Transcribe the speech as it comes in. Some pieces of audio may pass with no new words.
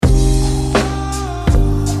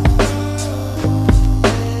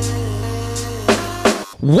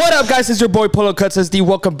What up, guys? It's your boy Polo Cuts SD.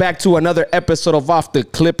 Welcome back to another episode of Off the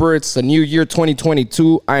Clipper. It's the new year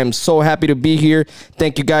 2022. I am so happy to be here.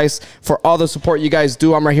 Thank you guys for all the support you guys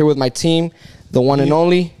do. I'm right here with my team, the one and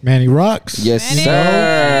only Manny Rocks. Yes, Manny.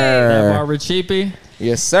 sir. Barbara Cheapy.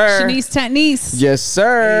 Yes, sir. Shanice Tatnese. Yes,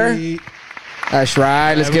 sir. Hey. That's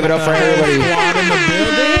right. Let's give it up for everybody. Squad in the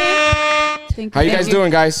building. Thank How you guys doing,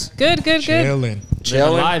 guys? Good. Chilling.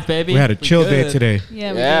 Chilling. Live, baby. We had a chill day good. today.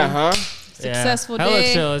 Yeah, we Yeah, did. huh? Successful Hella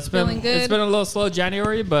day. chill. It's Feeling been good. a little slow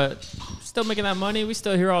January, but still making that money. We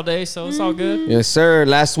still here all day, so it's all good. Yes, sir.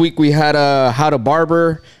 Last week we had How to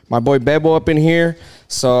Barber, my boy Bebo up in here.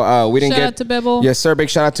 So we didn't Shout get out to Bebo. Yes, sir. Big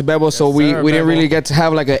shout out to Bebo. So we sir, didn't Bebo. really get to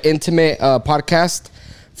have like an intimate podcast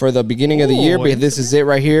for the beginning of the year, but this is it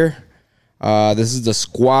right here. This is the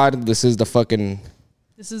squad. This is the fucking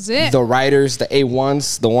This is it. the writers, the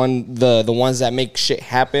A1s, the ones that make shit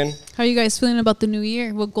happen. How are you guys feeling about the new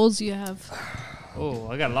year? What goals do you have? Oh,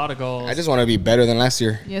 I got a lot of goals. I just want to be better than last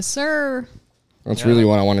year. Yes, sir. That's really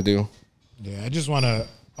what I want to do. Yeah,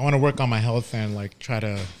 I want to work on my health and like try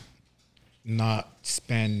to not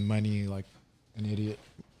spend money like an idiot.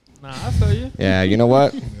 Nah, I feel you. Yeah, you know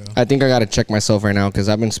what? I think I got to check myself right now because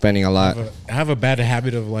I've been spending a lot. I have a bad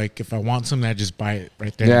habit of like if I want something, I just buy it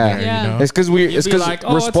right there. Yeah. And there, Yeah. You know? It's because You'd it's be because like,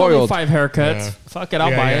 we're it's only spoiled. 5 haircuts. Yeah. Fuck it,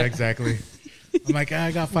 I'll buy it. Exactly. I'm like,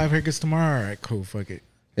 I got 5 haircuts tomorrow. All right, cool. Fuck it.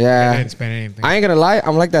 I Yeah. didn't spend anything. I ain't gonna lie,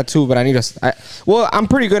 I'm like that too, but I need to. Well, I'm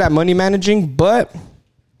pretty good at money managing, but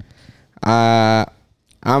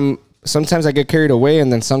I'm sometimes I get carried away,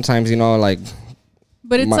 and then sometimes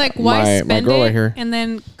But it's My- like, why my spend girl it right here. and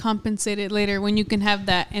then compensate it later when you can have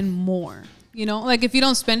that and more? You know, like if you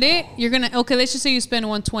don't spend it, you're gonna let's just say you spend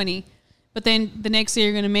 120, but then the next day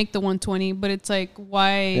you're gonna make the 120. But it's like,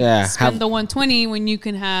 why spend have- the 120 when you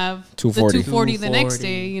can have 240. the 240 the next 240.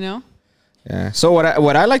 day? You know. yeah. So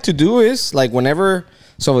what I like to do is like whenever.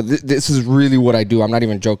 So this is really what I do. I'm not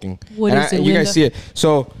even joking. What and is it, You guys Linda? see it.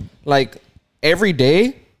 So like every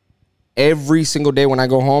day. Every single day when I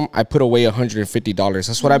go home, I put away $150.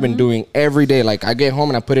 That's what I've been doing every day. Like I get home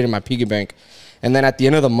and I put it in my piggy bank, and then at the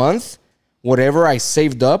end of the month, whatever I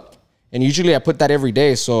saved up, and usually I put that every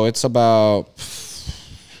day, so it's about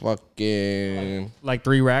fucking Like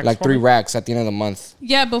 3 racks. like for 3 me? racks at the end of the month,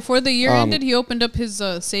 Yeah, before the year ended, he opened up his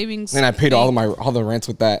savings. and I paid thing. all the rents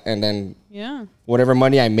with that, and then Yeah, whatever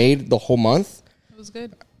money I made the whole month, it was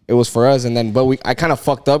good. it was for us. And then I kind of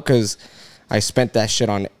fucked up because I spent that shit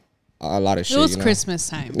on a lot of shit. It was you know? Christmas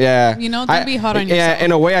time. Yeah. You know, don't be hard on yourself. Yeah,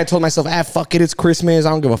 in a way, I told myself, fuck it, it's Christmas. I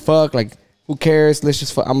don't give a fuck. Like, who cares? Let's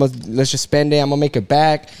just spend it. I'm gonna make it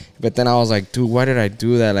back. But then I was like, dude, why did I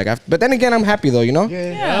do that? Like, but then again, I'm happy though, you know.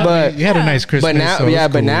 Yeah. But you had a nice Christmas. but now, so it's yeah,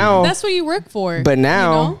 but cool. now, That's what you work for. but you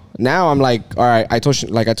now, know? now I'm like, all right. I told Shanice,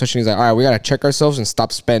 like, all right, we gotta check ourselves and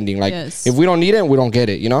stop spending. Like, Yes. if we don't need it, we don't get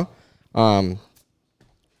it. You know.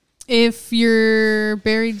 If you're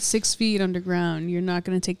buried 6 feet underground, you're not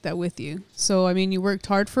going to take that with you. So, I mean, you worked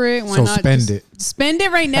hard for it. Why So not spend just it. Spend it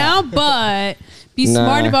right now, but be Nah.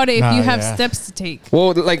 smart about it if Nah, you have yeah. steps to take.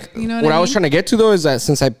 Well, like You know what what I I was mean? trying to get to though is that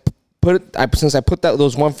since I put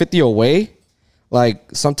those 150 away, like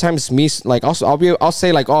sometimes I'll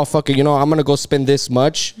say like, oh fuck it, you know, I'm gonna go spend this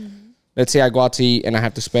much. Mm-hmm. Let's say I go out to eat and I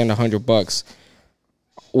have to spend $100.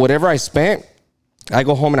 Whatever I spent, I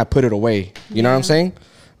go home and I put it away. You know what I'm saying?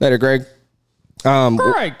 Later, Greg.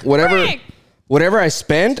 Greg, Whatever I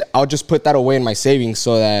spend, I'll just put that away in my savings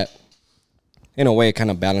so that in a way it kind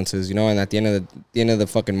of balances, you know, and at the end of the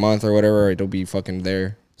fucking month or whatever, it'll be fucking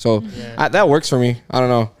there. So that works for me. I don't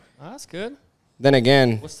know. Oh, that's good. Then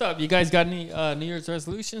again, What's up? You guys got any New Year's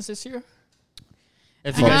resolutions this year?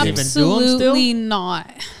 If you guys even do them still? Absolutely not.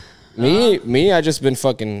 me, I just been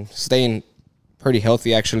fucking staying pretty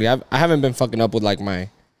healthy. Actually, I haven't been fucking up with like my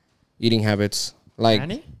eating habits. Like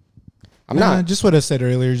Manny? I'm not. Just what I said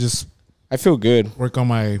earlier. Just I feel good. work on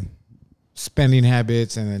my spending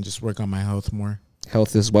habits and then just work on my health more.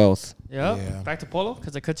 Health is wealth. Yeah. Yeah. Back to Polo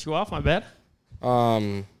because I cut you off. My bad.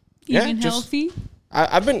 Yeah, Eating just- healthy.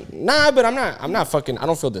 I've been but I'm not fucking. I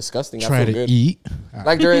don't feel disgusting. Try I to feel good. eat.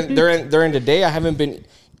 Like during the day, I haven't been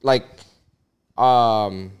like,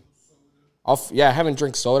 I haven't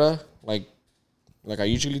drank soda like I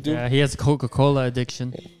usually do. Yeah, he has Coca-Cola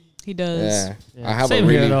addiction. He does. Yeah. I have Same a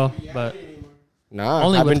really here though, but nah.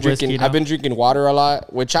 Only I've been with whiskey drinking. now. I've been drinking water a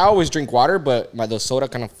lot, which I always drink water, but the soda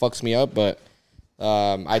kind of fucks me up. But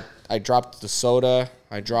I dropped the soda.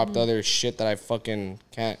 I dropped other shit that I fucking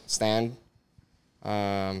can't stand.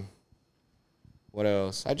 What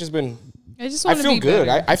else? I just been. I just I want to feel be good.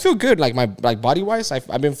 better. I feel good. Like body wise,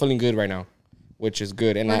 I've been feeling good right now, which is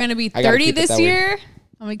good. And We're going to be I gotta 30 keep it this that way. year.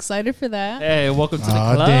 I'm excited for that. Hey, welcome to the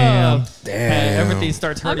Aw, club. damn. Hey, everything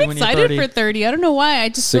starts I'm hurting when you're excited 30. for 30. I don't know why. I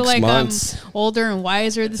just 6 feel like months. I'm older and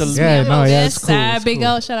wiser. This is Yeah, me. no, I'm yeah, this it's cool, sad. it's Big cool.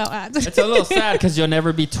 L. Shout out. It's a little sad because you'll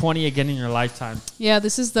never be 20 again in your lifetime Yeah,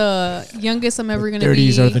 this is the youngest I'm ever gonna be.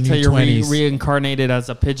 30s are the until new you're 20s. reincarnated as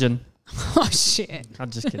a pigeon. Oh shit.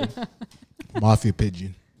 I'm just kidding. Mafia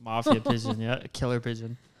pigeon. Mafia pigeon, yeah, a killer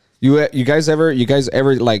pigeon. You guys ever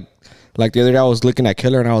like the other day I was looking at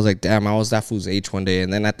Killer and I was like, damn, I was that fool's age one day.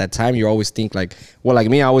 And then at that time you always think like, well, like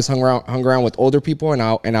me, I always hung around with older people and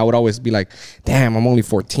I would always be like, damn, I'm only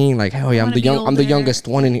 14. Like, hell yeah, I'm the older. youngest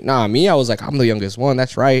one. And me, I was like, I'm the youngest one.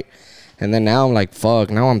 That's right. And then now I'm like, fuck,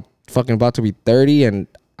 now I'm fucking about to be 30. And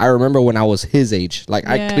I remember when I was his age. Like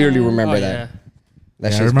I Yeah. clearly remember Oh, that. yeah. That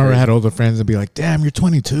Yeah, I shit's remember I crazy. had older friends and be like, damn, you're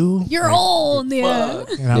 22? You're old. Yeah.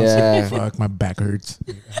 And I was Yeah. like, fuck, my back hurts.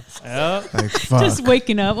 Yeah. Like, fuck. Just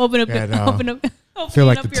waking up. Open up. Yeah, no. Open up. I feel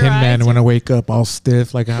like the Tin Man when I wake up all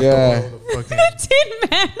stiff. Like I have Yeah. to roll the fucking, Tin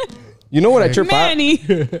Man. You know what at your Manny.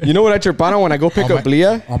 you know what at your pana when I go pick all up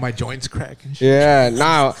Leah? all my joints crack and shit. Yeah,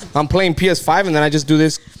 now I'm playing PS5 and then I just do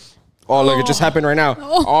this. Oh, look, it just happened right now.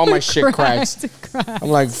 All my shit cracks. I'm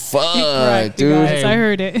like, fuck, Right, you dude. guys, I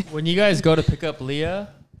heard it. When you guys go to pick up Leah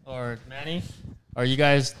or Manny, are you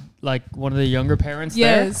guys like one of the younger parents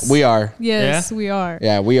Yes. We are. Yes, Yeah? we are.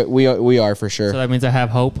 Yeah, we are for there? sure. So that means I have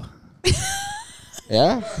hope.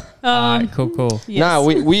 Yeah. Alright, cool. Yes. Nah,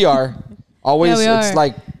 we are. Always, Yeah, we it's are.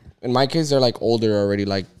 like, in my case, they're like older already.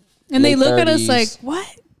 Like, And they late look at us 30s. like, what?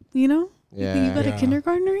 You know? You think you got Yeah. a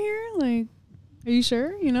kindergartner here? Like, are you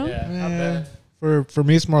sure? You know? Yeah, not Yeah. bad. For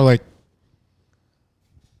me, it's more like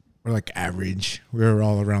we're like average. We're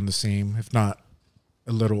all around the same, if not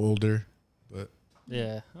a little older. But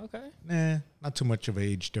Yeah, okay. not too much of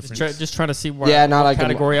age difference. Just trying to see where Yeah, not what like a-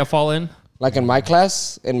 category I fall in. Like in my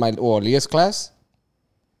class, Leah's class.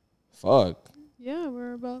 Fuck. Yeah,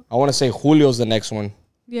 we're about. I want to say Julio's the next one.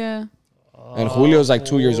 Yeah. And Julio's like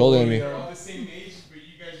 2 years older than me.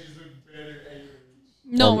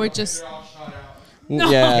 No, we're just.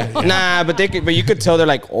 Yeah. Nah, but you could tell they're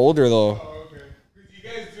like older though.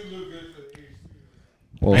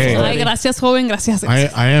 Well, Hey. fuck. Ay, gracias, joven, gracias.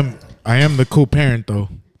 I am the cool parent though.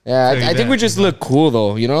 Yeah, Tell you I think that. we just look cool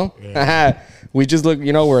though, you know? We just look,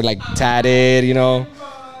 you know, we're like tatted, you know.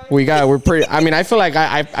 We're pretty. I mean, I feel like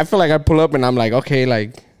I feel like I pull up and I'm like, okay,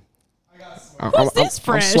 like Who's this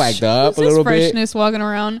fresh? I'm swagged up Who's a this little bit. freshness walking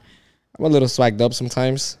around? I'm a little swagged up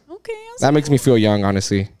sometimes. Okay. That makes me feel young,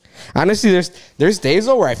 honestly. Honestly, there's days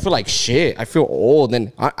though where I feel like shit. I feel old,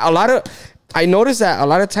 and I notice that a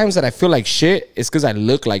lot of times that I feel like shit is because I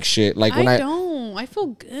look like shit. Like when I don't. I feel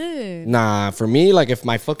good. Nah, for me, like if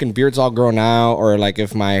my fucking beard's all grown out, or like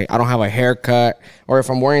if I don't have a haircut, or if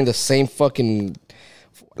I'm wearing the same fucking,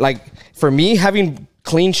 like for me having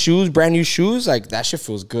clean shoes, brand new shoes, like that shit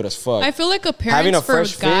feels good as fuck. I feel like Having appearance a for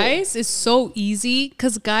fresh fit- guys is so easy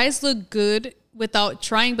because guys look good without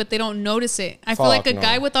trying, but they don't notice it. I feel like Fuck a no.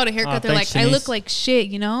 guy without a haircut, Oh, they're thanks, like, I Shanice. look like shit,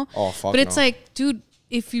 you know? Oh, fuck But it's no. like, dude,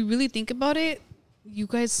 if you really think about it, you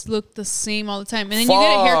guys look the same all the time. And then you get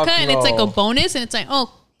a Fuck haircut and it's like no. a bonus and it's like,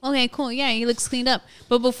 oh, okay, cool. Yeah, he looks cleaned up.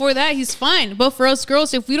 But before that, he's fine. But for us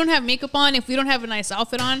girls, if we don't have makeup on, if we don't have a nice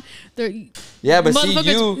outfit on, Yeah, but see,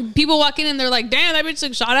 motherfuckers- people walk in and they're like, damn, that bitch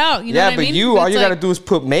looks shot out. You know yeah, what I but mean? you all It's you like- gotta do is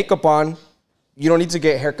put makeup on. You don't need to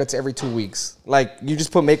get haircuts every 2 weeks. Like you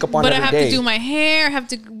just put makeup on But I every have day. to do my hair. I have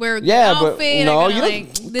to wear a good yeah, outfit. but I no, gotta, you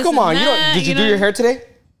like, don't. this Come and on, you don't. that, Did you do know? your hair today?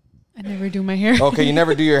 I never do my hair. Okay, you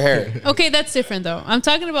never do your hair. Okay, that's different though. I'm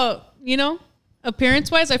talking about, you know, appearance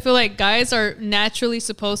wise. I feel like guys are naturally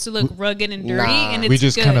supposed to look rugged and dirty, Nah. and it's We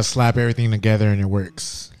just good. kind of slap everything together and it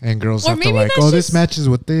works. And girls Or have to maybe like, that's oh, this just- matches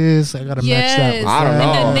with this. I gotta match that with I don't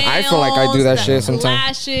that. know. And the I feel like I do that nails, shit the sometimes.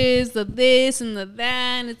 Lashes, the this and the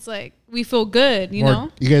that. And it's like we feel good, you More-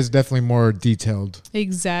 know. You guys definitely more detailed.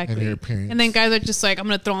 Exactly. And your appearance. And then guys are just like, I'm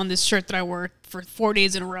gonna throw on this shirt that I wore for 4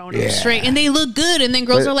 days in a row and I'm straight, and they look good. And then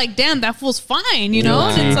girls But- are like, damn, that feels fine, you know.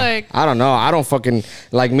 And it's like, I don't know. I don't fucking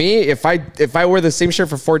like me. If I wear the same shirt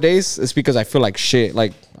for 4 days, it's because I feel like shit.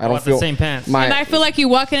 Like I don't about the feel same pants? and I feel like you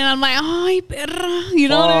walk in and I'm like, ay, perra. You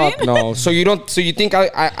know what I mean? Fuck no. So you don't. So you think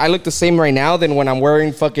I look the same right now than when I'm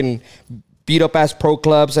wearing fucking beat up ass pro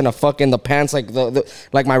clubs and the pants like the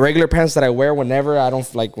like my regular pants that I wear whenever I don't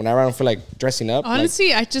feel like dressing up. Like,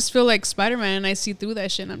 Honestly, I just feel like Spider-Man and I see through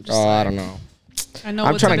that shit and I'm just like, I don't know. I know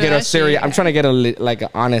I'm what's trying to under get a that serious. shit. I'm trying to get like an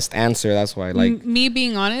honest answer. That's why. Like Me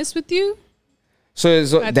being honest with you,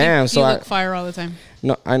 so. I Damn. think So you I look fire all the time.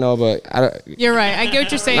 no. I know, but You're right. I get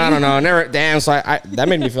what you're saying. I don't know. Never. Damn. So I that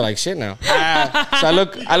made me feel like shit now. So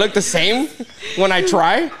I look the same when I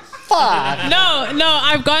try. No,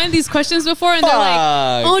 I've gotten these questions before, and they're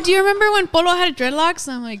like, "Oh, do you remember when Polo had dreadlocks?"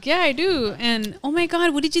 And I'm like, "Yeah, I do." And oh my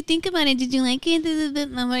god, what did you think about it? Did you like it?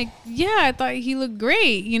 And I'm like, "Yeah, I thought he looked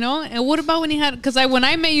great." You know. And what about when he had? Because when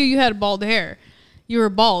I met you, you had bald hair. You were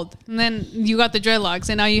bald, and then you got the dreadlocks,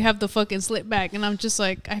 and now you have the fucking slit back. And I'm just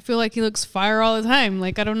like, I feel like he looks fire all the time.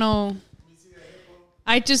 Like I don't know.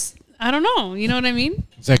 I don't know. You know what I mean?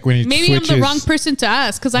 It's like when he Maybe switches, I'm the wrong person to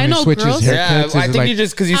ask because I when he know switches girls. haircuts, Yeah, is I think like- you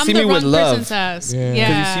just because you I'm see the me wrong with person love. to ask. Yeah. Yeah,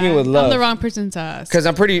 'Cause you see me with love. I'm the wrong person to ask. Because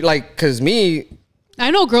I'm pretty like, because me, I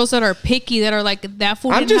know girls that are picky that are like that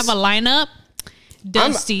fool I'm didn't just- have a lineup.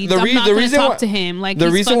 Dusty. the I'm re- not the gonna reason talk why- to him. Like the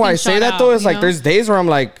he's reason why I fucking say shot that out, though is you like know? there's days where I'm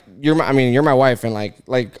like you're my wife, and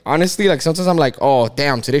like honestly, like sometimes I'm like, oh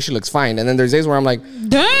damn, today she looks fine, and then there's days where I'm like,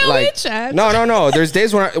 damn like bitch. no, there's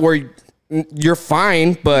days where you're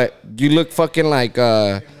fine, but you look fucking like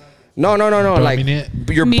no, like Bumming it?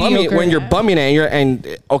 you're bumming Mediocre. when you're bumming it, and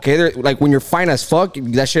okay, like when you're fine as fuck,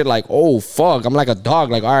 that shit like oh fuck, I'm like a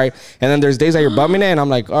dog, like all right, and then there's days that you're bumming it, and I'm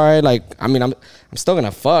like all right, like I mean I'm still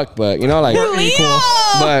gonna fuck, but you know like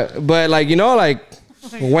but like you know like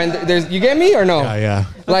when there's you get me or no? Yeah.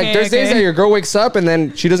 Like Okay, there's days okay. that your girl wakes up and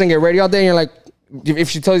then she doesn't get ready all day, and you're like, if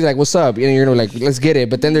she tells you like what's up, and you're like let's get it,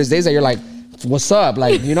 but then there's days that you're like what's up,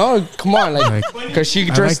 like you know, come on, like because she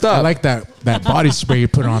dressed up. I like that body spray you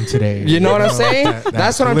put on today. You know what I'm saying? That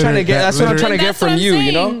That's what I'm trying to get. That's what I'm trying to get That's what from I'm you.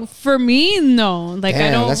 You saying. know? For me, no. Like I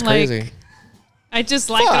Damn, don't that's like. crazy. I just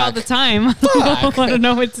like it all the time. I don't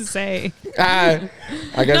know what to say. I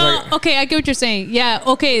guess. No, like, okay, I get what you're saying. Yeah,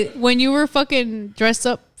 okay. When you were fucking dressed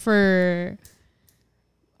up for,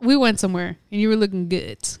 we went somewhere and you were looking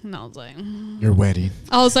good, and I was like, Your wedding.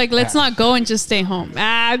 let's not go and just stay home.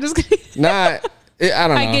 I'm just kidding. nah. I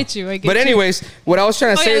don't know. I get you. But anyways, what I was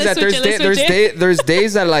trying to Oh, say yeah, is that let's switch it. there's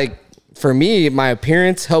days that like for me my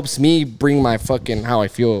appearance helps me bring my fucking how I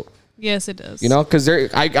feel. Yes, it does. You know, because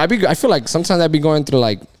I feel like sometimes I be going through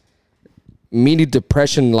like mini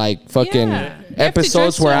depression, like fucking Yeah. You have to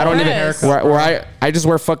episodes dress where to I don't even impress. where I just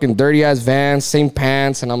wear fucking dirty ass Vans, same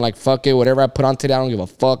pants, and I'm like fuck it, whatever I put on today, I don't give a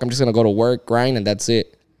fuck. I'm just gonna go to work, grind, and that's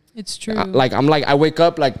it. It's true. I wake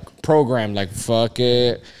up like programmed, like fuck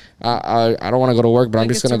it. I don't want to go to work, but I'm Like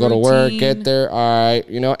just it's gonna a go to work, routine. get there, all right,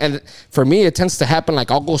 you know. And for me, it tends to happen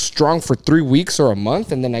like I'll go strong for 3 weeks or a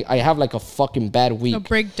month, and then I have like a fucking bad week, A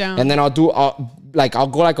breakdown. and then I'll go like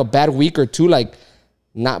a bad week or two, like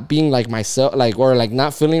not being like myself, like or like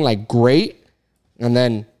not feeling like great, and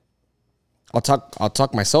then I'll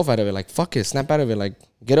talk myself out of it, like fuck it, snap out of it, like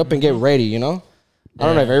get up and get ready, you know. I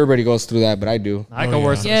don't know if everybody goes through that, but I do. I can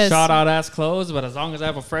wear yeah. some Yes. shot out ass clothes, but as long as I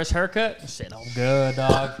have a fresh haircut, shit, I'm good,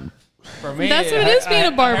 dog. For me, That's what it is being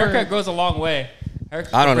a barber. Haircut goes a long way.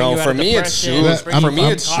 Haircut I don't bring know. you out For of me, it's depression, shoes. bring you For me,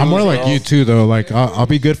 out it's of I'm more shoes, like bro. you too, though. Like I'll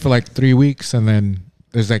be good for like 3 weeks, and then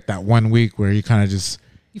there's like that 1 week where you kind of just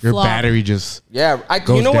your flop. battery just Yeah,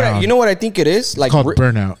 Goes you know what? down. You know what I think it is like called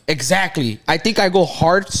burnout. Exactly. I think I go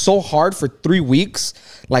so hard for 3 weeks,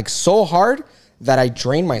 like so hard that I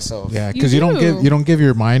drain myself. Yeah, You because you don't do. give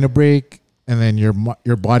your mind a break, and then your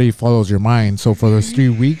body follows your mind. So for those 3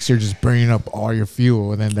 weeks, you're just burning up all your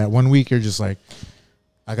fuel, and then that 1 week, you're just like,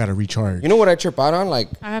 I gotta recharge. You know what I trip out on? Like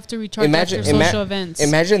I have to recharge imagine after social events.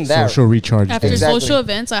 Imagine that. Social recharge. After day. Exactly. social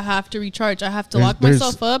events, I have to recharge. I have to There's- lock there's-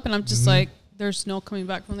 myself up, and I'm just like, there's no coming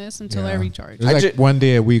back from this until I Yeah. recharge. There's I like ju- 1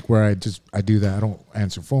 day a week where I do that. I don't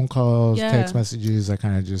answer phone calls, Yeah. text messages. I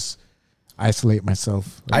kind of just isolate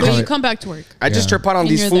myself. I But just- you come back to work. I just Yeah. trip out on And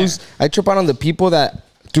these you're fools. I trip out on the people that,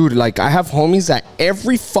 dude, like I have homies that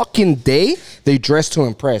every fucking day they dress to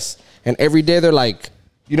impress, and every day they're like,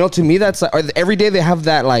 you know, to me that's like, or every day they have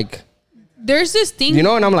that like, There's this thing, you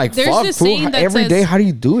know, and I'm like, there's fuck, this fool, saying that every says day, how do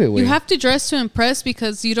you do it? With? you have to dress to impress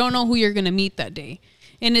because you don't know who you're gonna meet that day.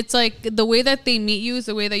 And it's like the way that they meet you is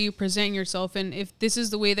the way that you present yourself. And if this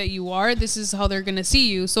is the way that you are, this is how they're gonna see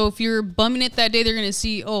you. So if you're bumming it that day, they're gonna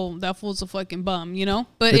see, oh, that fool's a fucking bum, you know.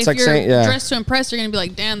 But It's if like you're saying- yeah. dressed to impress, they're gonna be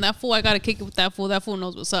like, damn, that fool, I gotta kick it with that fool. That fool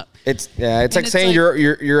knows what's up. It's And like it's saying like-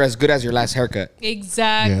 you're as good as your last haircut.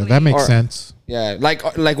 Exactly. Yeah, that makes Or- sense. Yeah, like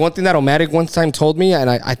one thing that Omatic one time told me, and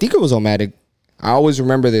I think it was Omatic. I always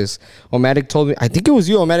remember this. Omatic told me, I think it was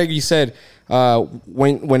you, Omatic. You said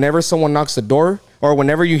whenever someone knocks the door, or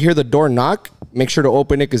whenever you hear the door knock, make sure to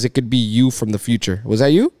open it because it could be you from the future. Was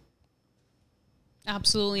that you?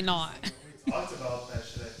 Absolutely not. We talked about that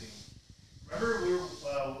shit, I think. Remember, it was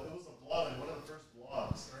a blog, like one of the first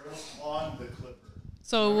blogs, or it was on the Clipper.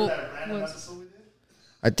 So Remember that random was, episode we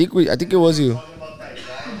did? I think it was you. Talking about that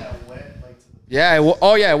guy that went, like, to the... Yeah.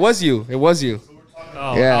 Oh yeah, it was you. It was you. So we're talking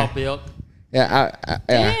Oh, Yeah. Al Bill. Yeah.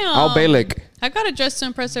 Damn. Al Balik. I gotta dress to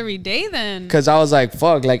impress every day then. Cause I was like,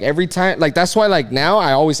 fuck, like every time, like that's why, like now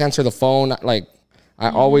I always answer the phone. Like I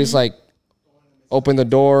always like open the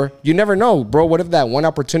door. You never know, bro. What if that one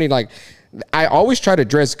opportunity? Like I always try to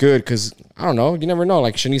dress good, cause I don't know. You never know.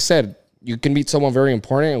 Like Shanice said, you can meet someone very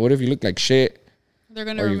important. What if you look like shit? They're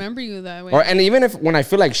gonna remember you that way. Or and even if when I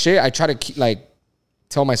feel like shit, I try to keep like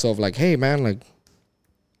tell myself like, hey man, like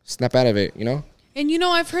snap out of it, you know. And you know,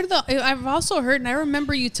 I've also heard, and I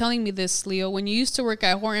remember you telling me this, Leo, when you used to work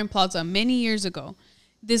at Horton Plaza many years ago.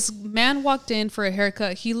 This man walked in for a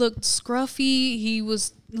haircut. He looked scruffy. He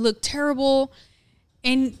looked terrible,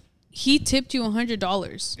 and he tipped you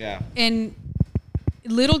 $100. Yeah. And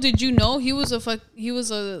little did you know he was a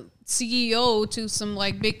CEO to some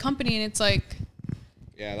like big company, and it's like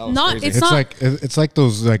Yeah, that was not. crazy. It's like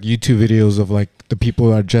those like YouTube videos of like the people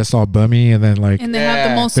that are dressed all bummy and then like and they have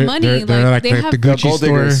the most they're, money. they're like they the have Gucci gold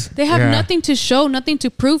store. diggers. They have Yeah. nothing to show, nothing to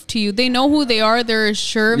prove to you. They know who they are. They're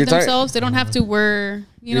sure of You're talking- themselves. They don't have to wear.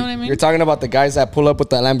 You know what I mean? You're talking about the guys that pull up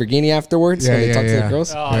with the Lamborghini afterwards Yeah, when they yeah, talk to yeah. the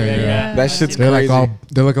girls. Oh yeah. That shit's They're crazy. like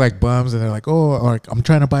they look like bums and they're like, oh, like I'm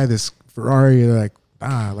trying to buy this Ferrari. They're like,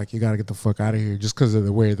 like you gotta get the fuck out of here just because of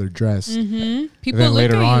the way they're dressed. People then look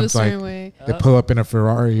later at on, you a it's like- certain way. They pull up in a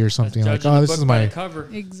Ferrari or something like, Judging oh, the this book is by my. the cover.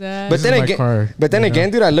 Exactly. But then is my again, car, you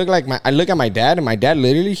know? dude, I look at my dad, and my dad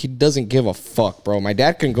literally he doesn't give a fuck, bro. My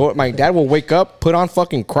dad will wake up, put on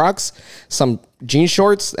fucking Crocs, some jean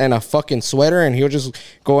shorts, and a fucking sweater, and he'll just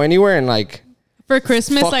go anywhere and like For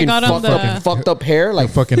Christmas, I fucking got him fucked up hair, like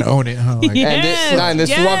Fucking own it, huh? Like, Yeah. and this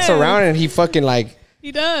walks around and he fucking like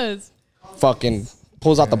He does. fucking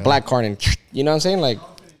pulls out the black card and you know what I'm saying, like.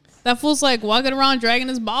 That fool's like walking around dragging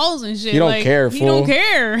his balls and shit. He don't like, care, He fool. don't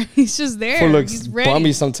care. He's just there. Fool looks He's ready.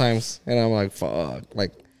 bummy sometimes, and I'm like, fuck.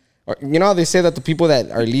 Like, you know how they say that the people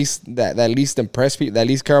that are least that least impress people, that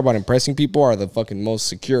least care about impressing people, are the fucking most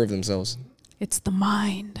secure of themselves. It's the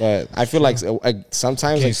mind. But I feel like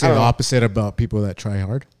sometimes, can you like, say I the don't know. opposite about people that try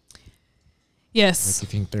hard? Yes. You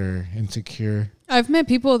think they're insecure? I've met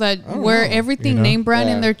people that wear know, everything you know? name brand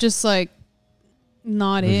Yeah. and they're just like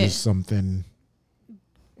not There's it. just something.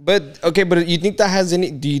 But okay, but you think that has any?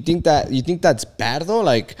 Do you think that's bad though?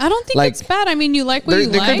 Like, I don't think like, it's bad. I mean, you like what There, you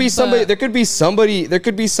there like. could be somebody. but- There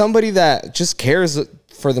could be somebody that just cares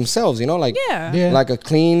for themselves. You know, like Yeah. Yeah. like a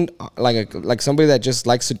clean, like somebody that just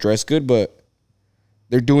likes to dress good, but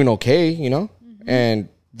they're doing okay. You know, and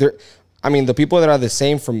they're. I mean, the people that are the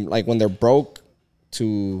same from like when they're broke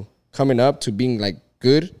to coming up to being like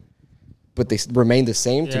good, but they remain the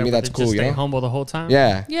same. To me, but that's they cool. just You stay know, humble the whole time.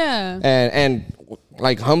 yeah, Yeah. and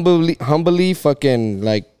like humbly fucking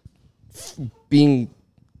like being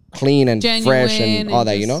clean and Genuine fresh and all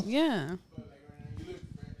that, you know? just- Yeah.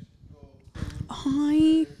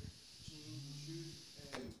 Hi.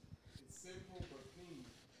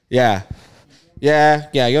 Yeah.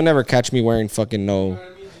 Yeah, you'll never catch me wearing fucking no.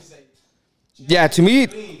 Yeah, to me,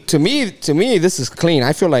 this is clean.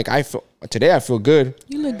 I feel like today I feel good.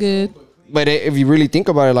 You look good. But if you really think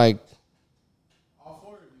about it,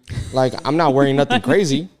 like I'm not wearing nothing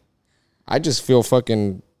crazy. I just feel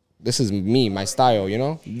fucking. This is me, my style. You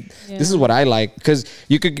know, this is what I like. Because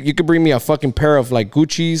you could bring me a fucking pair of like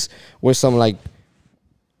Gucci's with some like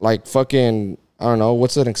fucking, I don't know,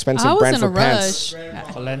 what's an expensive I was brand in for a pants? rush.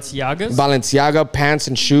 Balenciagas. Balenciaga pants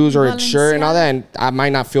and shoes or a shirt and all Balenciaga. that, and I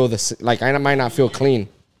might not feel I might not feel clean.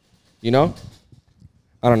 You know,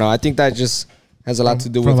 I don't know. I think that just has a lot to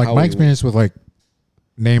do From with like how my we- experience with like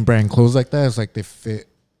name brand clothes like that, it's like they fit.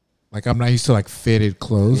 Like I'm not used to like fitted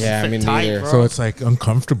clothes. Yeah, Fit me tight, neither. bro. So it's like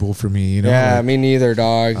uncomfortable for me, you know. Yeah, Like, me neither,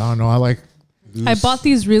 dog. I don't know. I like. I bought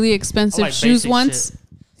these really expensive I like shoes basic once. shit.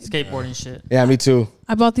 Skateboarding shit. Yeah, me too.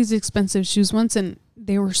 I bought these expensive shoes once and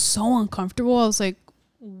they were so uncomfortable. I was like,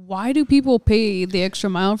 why do people pay the extra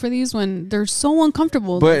mile for these when they're so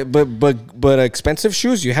uncomfortable? But expensive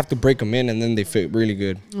shoes, you have to break them in and then they fit really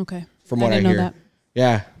good. Okay. From I what I didn't know hear. that.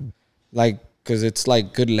 Yeah, like because it's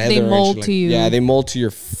like good leather. They and mold shit, to like- you. Yeah, they mold to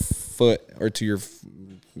your foot or to your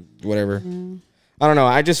whatever. I don't know.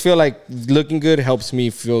 I just feel like looking good helps me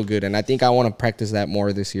feel good, and I think I want to practice that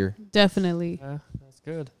more this year. Definitely. Yeah, that's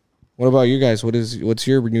good. What about you guys? What's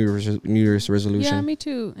your New Year's resolution? Yeah, me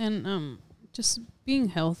too. And just being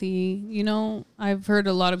healthy. You know, I've heard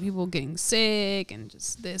a lot of people getting sick and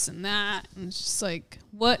just this and that. And it's just like,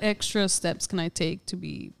 what extra steps can I take to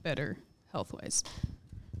be better health wise?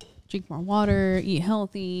 Drink more water, eat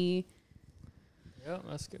healthy. Yeah,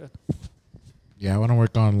 that's good. Yeah, I want to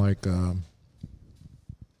work on like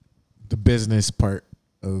the business part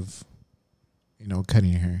of,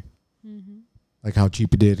 cutting your hair. Like how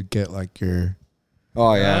cheap it is to get like your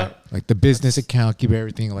Oh yeah. like the business account, keep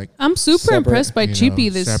everything like I'm super Separate, impressed by you know, Cheapy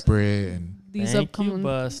this. separate and these Thank you, upcoming.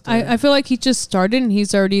 Buster. I feel like he just started and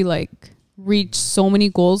he's already like reached so many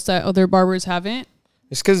goals that other barbers haven't.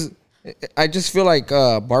 It's because I just feel like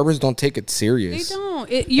barbers don't take it They serious. don't.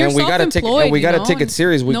 You're And we gotta take self-employed. we gotta you know, take it and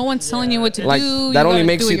serious. No one's telling you what to Like do. that You only gotta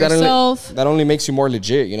makes do you it yourself. that only makes you more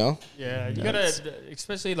legit, you know. Yeah, you gotta,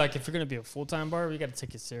 especially like if you're gonna be a full time barber, you gotta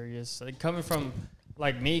take it serious. Like coming from,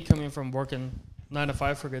 like me, coming from working 9 to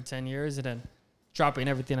 5 for a good 10 years, and then dropping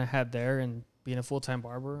everything I had there and being a full time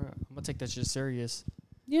barber, I'm gonna take that shit serious.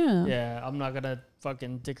 Yeah. Yeah, I'm not gonna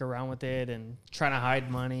fucking dick around with it and trying to hide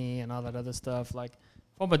money and all that other stuff. Like,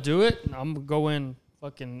 if I'm gonna do it, I'm gonna go in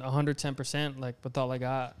fucking 110%, like with all I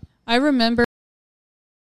got. I remember.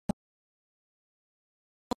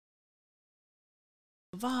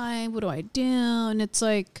 Vibe. What do I do? And it's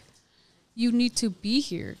like, you need to be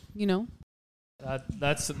here. You know.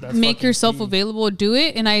 That's Make fucking yourself key. available, do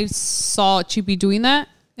it. And I saw Chippy doing that,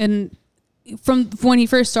 and from when he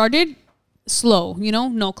first started, slow, you know,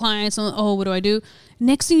 no clients. Oh, what do I do?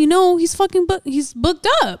 Next thing you know, he's fucking he's booked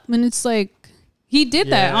up, and it's like he did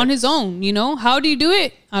that Yeah. on his own. You know, how do you do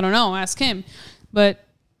it? I don't know. Ask him, but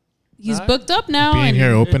he's Alright. booked up now. Being and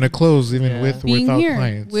here, open to close, even Yeah. with being without here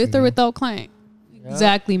clients. with you or know? without client. Yeah.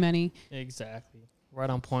 Exactly, Manny. Exactly. Right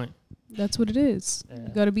on point. That's what it is. Yeah. You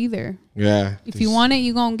gotta be there. Yeah. If you want it,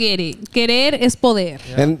 you gonna get it. Querer es poder. Yeah,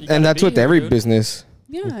 you And gotta that's be with here, every dude. business.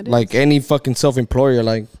 Yeah, it is. Like any fucking self-employer,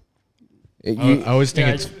 like I always think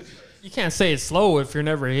Yeah, it's you can't say it's slow if you're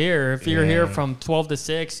never here. If you're here from 12 to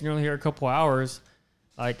 6 and you're only here a couple hours,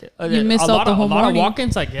 like You miss out the whole a lot morning. of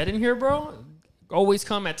walk-ins I get in here, bro, always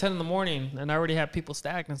come at 10 in the morning, and I already have people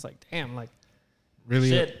stacked, and it's like, damn, like, really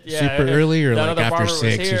shit. Yeah, super if early or that like other after barber was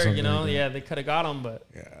 6 here, or something. you know, like that. yeah, they could have got them, but,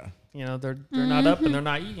 Yeah. you know, they're not up and they're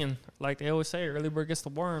not eating. Like they always say, early bird gets the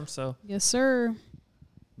worm, so. yes, sir.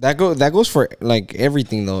 that goes for like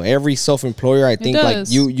everything though. Every self-employer, I think like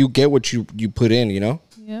does. you get what you put in, you know.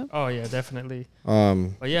 Yep. Oh, yeah, definitely.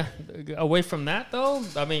 But yeah, away from that though,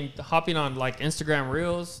 I mean, hopping on like Instagram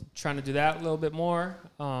Reels, trying to do that a little bit more.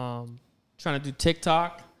 Trying to do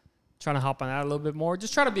TikTok, trying to hop on that a little bit more.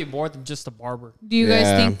 Just trying to be more than just a barber. Do you guys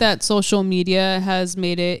Yeah. think that social media has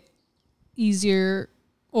made it easier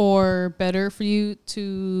or better for you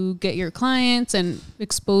to get your clients and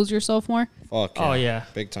expose yourself more? fuck. Oh yeah,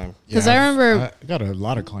 big time. 'Cause I remember- I got a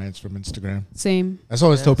lot of clients from Instagram. Same. That's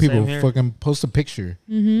always Yeah, tell same people, here. fucking post a picture.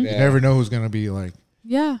 Yeah. You never know who's gonna be like.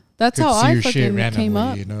 Yeah, that's could how see I your shit fucking randomly, came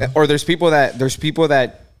up. you know? Or there's people that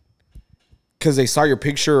because they saw your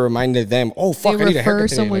picture reminded them, oh fuck, They I need a refer haircut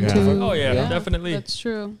today. someone Like, to. fuck. Oh, yeah, definitely. That's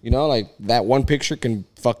true. You know, like that one picture can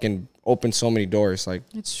fucking open so many doors, like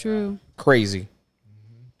It's true. crazy.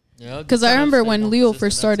 yeah. Because I remember when Leo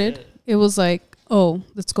first started, it was like, oh,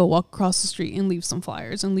 let's go walk across the street and leave some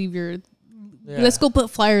flyers and leave your. Let's go put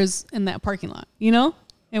flyers in that parking lot. You know,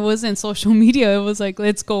 it wasn't social media. It was like,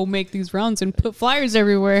 let's go make these rounds and put flyers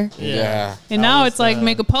everywhere. Yeah. And That now was it's like the-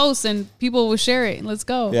 make a post and people will share it. Let's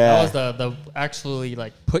go. Yeah. That was the actually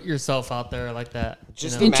like put yourself out there like that.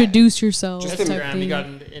 Just you know? Introduce yourself. Just type Instagram, you thing.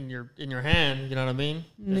 got in your hand. You know what I mean?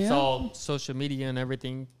 It's Yeah. all social media and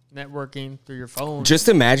everything, networking through your phone. Just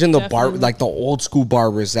imagine the Definitely. like the old school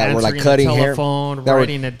barbers that were like answering cutting the hair. telephone, that were-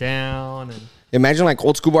 writing it down, and Imagine like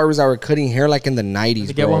old school barbers that were cutting hair like in the 90s.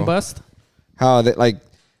 to get bro. one bust. How that like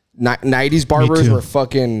 90s barbers too. were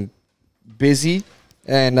fucking busy,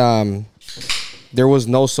 and there was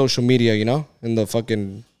no social media, you know, in the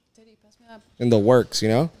fucking in the works, you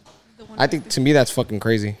know. I think to me that's fucking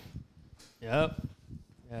crazy. Yep.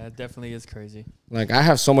 Yeah, it definitely is crazy. Like I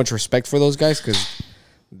have so much respect for those guys because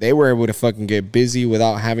they were able to fucking get busy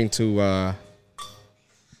without having to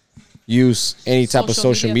use any type of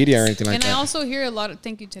social media or anything like and that. I also hear a lot of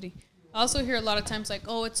thank you, Teddy. I also hear a lot of times like,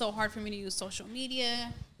 oh, it's so hard for me to use social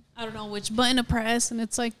media. I don't know which button to press, and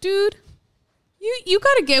it's like, dude, you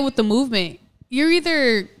got to get with the movement. You're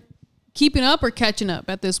either keeping up or catching up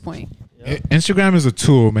at this point. Instagram is a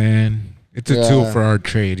tool, man. It's a Yeah. tool for our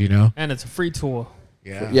trade, you know. And it's a free tool.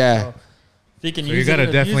 Yeah. So if you can So use you gotta it,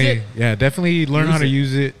 abuse it. definitely learn Use how to it.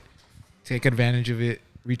 use it, take advantage of it,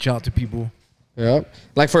 reach out to people. Yeah.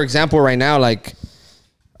 Like for example, right now, like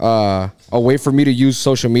a way for me to use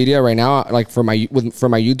social media right now, like for my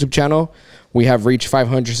YouTube channel, we have reached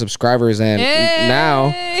 500 subscribers, and Yay!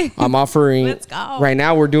 now I'm offering. Let's go. Right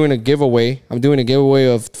now, we're doing a giveaway. I'm doing a giveaway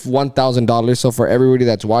of $1,000. So for everybody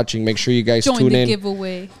that's watching, make sure you guys Join tune the in.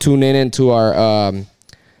 giveaway. Tune in into our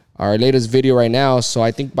latest video right now. So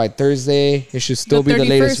I think by Thursday it should still be the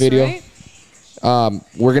latest 31st, video. right?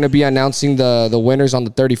 We're gonna be announcing the winners on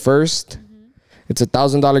the 31st. It's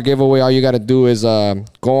 $1,000 giveaway. All you gotta do is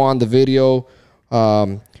go on the video,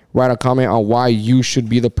 write a comment on why you should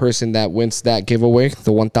be the person that wins that giveaway,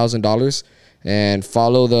 the $1,000, and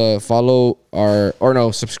subscribe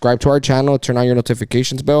to our channel. Turn on your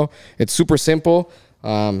notifications bell. It's super simple.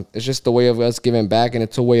 It's just a way of us giving back, and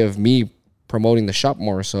it's a way of me promoting the shop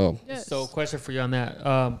more. So, Yes. So, question for you on that: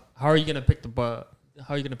 how are you gonna pick the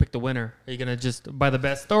winner? Are you gonna just buy the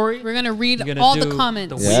best story? We're gonna read You're gonna all do the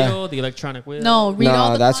comments. The wheel, the electronic wheel. No, read all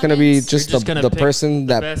no, the that's comments. gonna be You're just gonna the pick person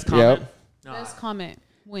the that. best comment? Yep. No. best comment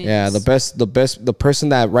wins. Yeah, the person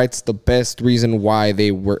that writes the best reason why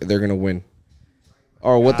they're gonna win,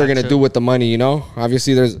 or what they're gonna Gotcha. do with the money. You know,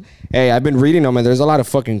 obviously I've been reading them, and there's a lot of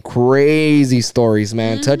fucking crazy stories,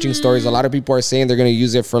 man, touching stories. A lot of people are saying they're gonna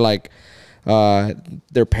use it for like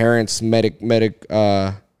their parents' bills,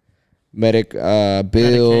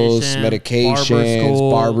 medications,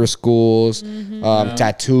 barber schools,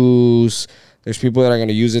 tattoos. There's people that are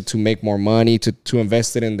gonna use it to make more money, to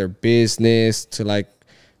invest it in their business, to like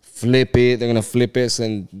flip it. They're gonna flip it,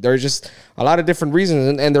 and there's just a lot of different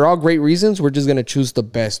reasons, and they're all great reasons. We're just gonna choose the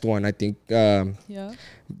best one, I think. Yeah.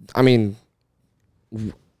 I mean,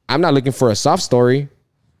 I'm not looking for a soft story.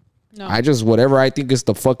 No. I just, whatever I think is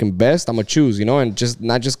the fucking best, I'm gonna choose, you know, and just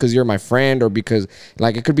not just because you're my friend, or because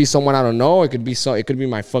like it could be someone I don't know. It could be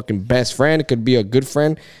my fucking best friend. It could be a good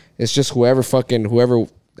friend. It's just whoever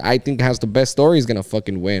I think has the best story is gonna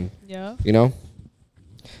fucking win, Yeah. you know.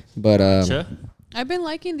 But Sure. I've been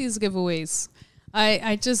liking these giveaways.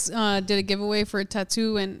 I just did a giveaway for a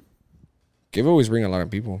tattoo, and giveaways bring a lot of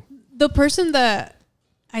people. the person that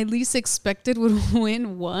I least expected would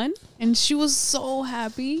win won, and she was so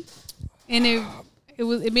happy, and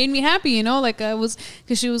it made me happy, you know, like I was,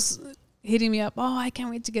 because she was hitting me up, oh, I can't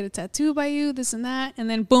wait to get a tattoo by you, this and that, and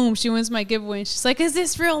then boom, she wins my giveaway, and she's like, is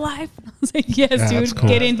this real life? And I was like, yes, Yeah, dude, that's cool.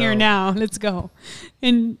 get in here Dope. now, let's go,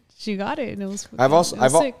 and she got it, and it was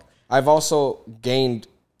sick. I've also gained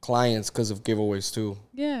clients because of giveaways too.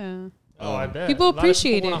 Yeah, Oh, I bet. People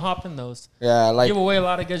appreciate Want it. to hop in those? Yeah, like Give away a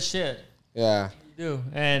lot of good shit. yeah. You do,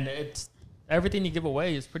 and it's everything you give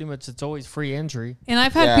away is pretty much, it's always free entry. and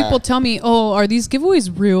I've had Yeah. people tell me, oh, are these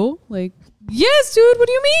giveaways real? Like, yes, dude, what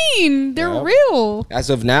do you mean? They're Yep. real.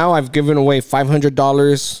 As of now, I've given away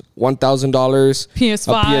 $500, $1,000,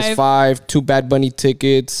 PS5. a PS5, 2 Bad Bunny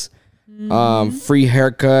tickets, free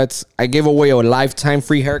haircuts. I gave away a lifetime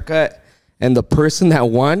free haircut, and the person that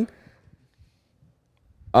won,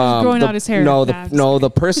 growing out his hair. No, Nah, I'm just the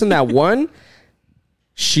person that won,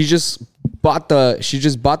 she just bought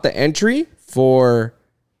the entry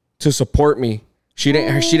to support me. She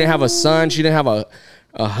didn't have a son. She didn't have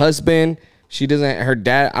a husband. She doesn't. Her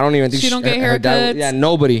dad. I don't even think She don't get her dad. haircuts? Yeah,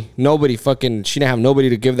 nobody. Fucking. She didn't have nobody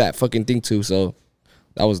to give that fucking thing to. So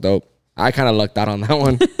that was dope. I kind of lucked out on that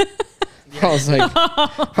one. I was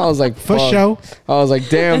like, For fuck. show. I was like,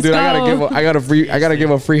 damn, Let's dude, go. I gotta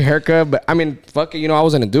give a free haircut. But I mean, fuck it, you know, I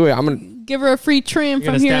was gonna do it. I'm gonna, Give her a free trim You're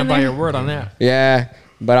gonna from here stand and by there. your word on that. yeah.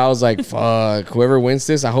 But I was like, fuck, whoever wins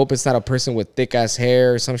this, I hope it's not a person with thick ass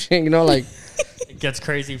hair or some shit, you know, like, It gets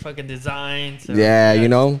crazy fucking designs. or- yeah, you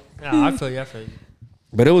know. Yeah, I feel you.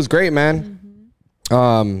 But it was great, man.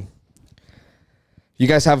 You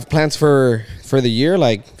guys have plans for the year,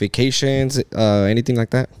 like vacations, anything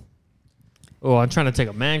like that? Oh, I'm trying to take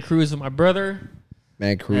a man cruise with my brother.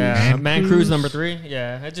 Man, cruise. Yeah, man cruise number 3.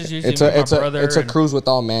 Yeah, I just usually meet my brother. It's a and- cruise with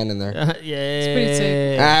all man in there. Yeah, It's pretty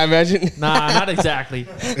sick. I imagine. Nah, not exactly.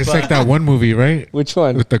 It's like that one movie, right? Which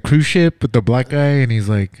one? With the cruise ship with the black guy, and he's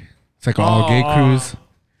like, it's like an all gay cruise.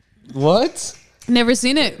 What? Never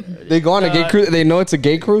seen it. They go on a gay cruise. They know it's a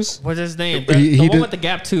gay cruise. What's his name? He The one did- with the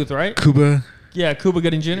gap tooth, right? Cuba. Yeah, Cuba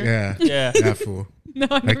Gooding Jr. Yeah. Yeah. Yeah, fool. No,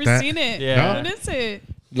 I've never that? seen it. Yeah. What is it?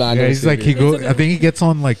 Nah, I Yeah, never he's seen like, it. he go. I think he gets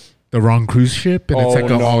on like the wrong cruise ship, and it's Oh, like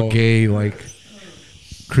an no. all gay like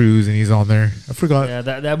cruise, and he's on there. I forgot Yeah,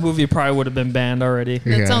 that movie probably would have been banned already.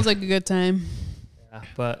 That Yeah. sounds like a good time. Yeah,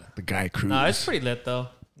 but the guy cruise. nah, it's pretty lit though.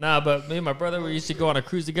 Nah, but me and my brother, we used to go on a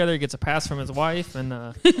cruise together. He gets a pass from his wife, and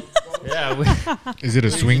yeah, we Is it a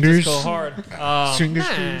we swingers? just go hard. Swingers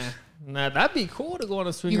nah, cruise? nah, that'd be cool to go on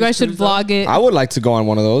a swingers. You guys should cruise, though. vlog it. I would like to go on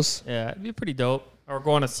one of those. Yeah, it'd be pretty dope. Or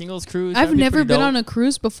go on a singles cruise. I've that'd be never pretty been dope. on a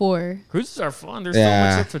cruise before. Cruises are fun. There's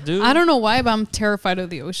Yeah. so much shit to do. I don't know why, but I'm terrified of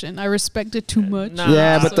the ocean. I respect it too much. Nah.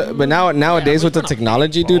 Yeah, but nowadays we've with the been on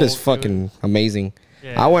technology, dude, it's boat, dude. fucking amazing.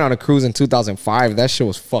 Yeah. I went on a cruise in 2005. That shit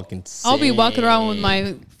was fucking sick. I'll be walking around with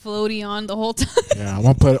my floaty on the whole time. Yeah, I'm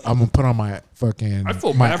gonna put on my fucking I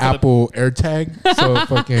feel my bad for the- Apple AirTag, so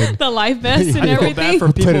fucking The life vest and I feel bad everything. for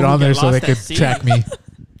put people it who on get there so lost they at could sea. track me.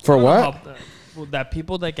 For I don't know what? how- that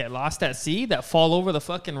people that get lost at sea that fall over the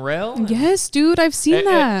fucking rail. Yes, dude, I've seen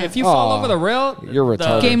that. If you fall Aw, over the rail, you're the-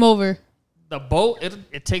 retarded. Game over. The boat,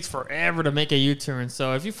 it takes forever to make a U-turn.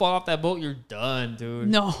 So if you fall off that boat, you're done, dude.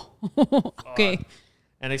 No. Okay.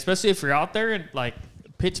 and especially if you're out there and like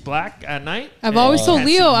pitch black at night. I've always told can't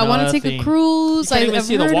see Leo I want to take a nothing. cruise. You can't even I've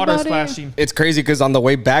see the heard water about it. splashing. It's crazy because on the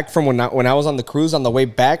way back from when I was on the cruise, on the way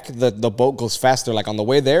back, the boat goes faster. Like on the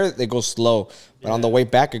way there, it goes slow. But on the way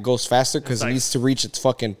back, it goes faster because It's like- it needs to reach its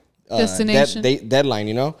fucking Destination. deadline,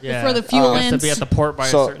 you know? Yeah, Before the fuel It has ends. to be at the port by a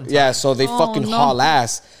So certain time. yeah, so they fucking no. haul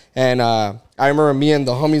ass. And I remember me and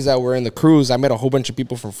the homies that were in the cruise. I met a whole bunch of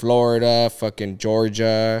people from Florida, fucking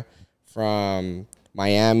Georgia, from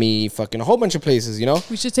Miami, fucking a whole bunch of places. You know,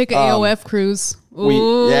 We should take an AOF cruise.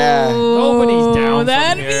 yeah. Nobody's down from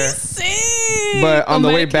That'd here. be sick. But on the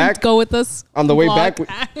way Americans, back- go with us. on the way Vlog.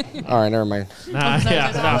 back, all right, never mind. Nah,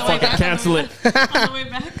 fucking cancel it. On the way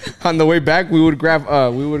back. On the way back, we would grab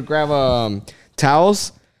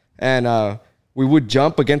towels and we would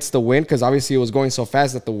jump against the wind because obviously it was going so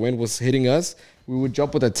fast that the wind was hitting us. We would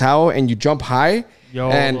jump with a towel and you jump high. Yo,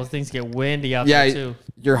 and those things get windy out yeah, there too.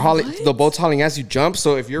 you're hauling the boat's hauling as you jump.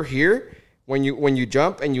 So if you're here when you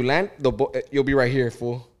jump and you land, the boat you'll be right here,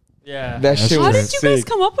 fool. Yeah. That shit How was did you guys sick.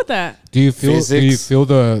 come up with that? Do you feel Physics.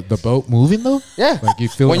 the boat moving though? Yeah, Like you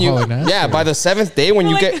feel when it you hauling ass, yeah or- by the seventh day when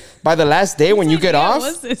you Like- get by the last day when you Whose get idea off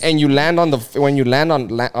was this? and you land on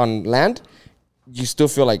on land, you still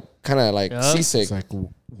feel like kind of like Yeah. seasick. It's like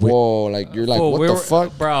Whoa, like you're like Fool, what we the were-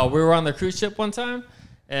 fuck? Bro, we were on the cruise ship one time,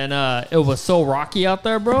 and it was so rocky out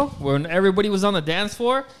there, bro. When everybody was on the dance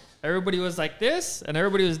floor, everybody was like this, and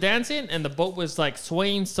everybody was dancing, and the boat was like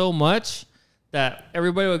swaying so much that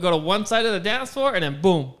everybody would go to one side of the dance floor, and then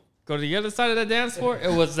boom, go to the other side of the dance floor.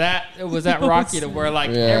 It was that rocky to where like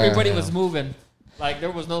Yeah. everybody was moving, like there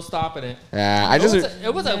was no stopping it. Yeah, I just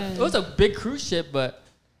It was a big cruise ship, but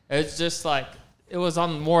it's just like it was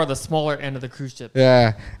on more of the smaller end of the cruise ship.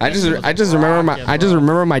 yeah. I just remember rocking, I just bro.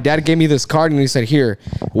 remember my dad gave me this card and he said, "Here,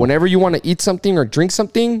 whenever you want to eat something or drink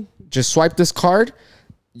something, just swipe this card.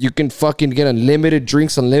 You can fucking get unlimited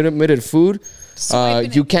drinks, unlimited food.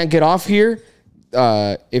 Swiping You it. can't get off here.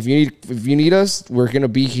 If you need us, we're gonna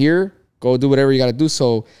be here. Go do whatever you gotta do."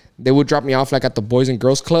 So they would drop me off like at the Boys and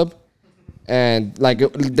Girls Club, and like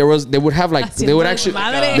they would have like Así they would de actually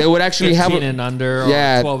madre. they would actually have 15 and under, or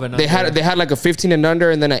yeah 12 and they under. had like a 15 and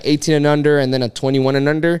under and then an 18 and under and then a 21 and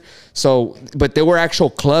under. So but they were actual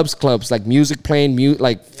clubs like music playing,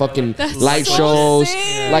 like fucking That's light so shows,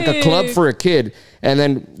 sick. like a club for a kid. And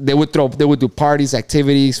then they would do parties,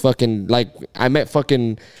 activities, fucking like I met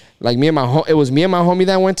fucking like it was me and my homie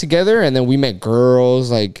that went together, and then we met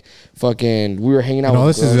girls like fucking we were hanging out And all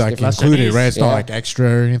with this is girls, like different- included, right? It's not Yeah. like extra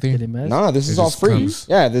or anything. Nah, this It is all just free. comes.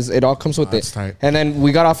 Yeah, it all comes with That's it. tight. And then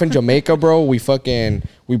we got off in Jamaica, bro. We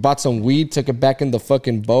bought some weed, took it back in the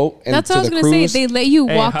fucking boat. And That's to what I was the gonna say. cruise They let you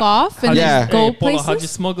walk off and how'd you- Yeah. just go hey, Polo, places. how'd you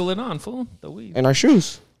smuggle it on, fool? The weed. in our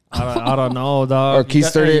shoes. I don't know, dog. Or You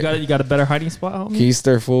got- keistered hey, it. you got a better hiding spot, homie?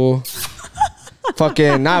 Keister, fool.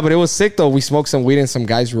 Fucking nah, but it was sick though. We smoked some weed in some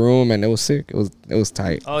guy's room, and it was sick. It was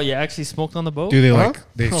tight. Oh, you actually smoked on the boat? Do they Huh? like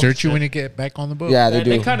they Oh, search you shit. when you get back on the boat? Yeah, they do.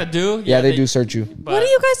 They kind of do. Yeah, they do search you. but- What are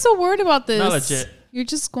you guys so worried about this? Not legit. You're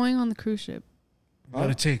just going on the cruise ship.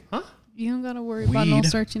 Gotta take. You don't gotta worry about no Weed.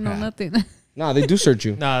 searching, no nothing. Nah, they do search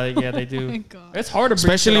you. Nah, yeah, they do. my God. It's hard to bring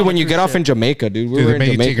shit Especially on when the you cruise get off ship. in Jamaica, dude. We Do were they in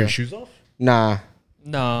make you take Jamaica. your shoes off? Nah,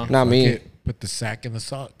 No. not me. Okay, put the sack in the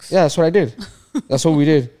socks. Yeah, that's what I did. That's what we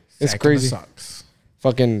did. It's Sack in the crazy. socks.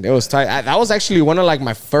 Fucking, it was tight. That was actually one of like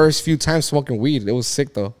my first few times smoking weed. It was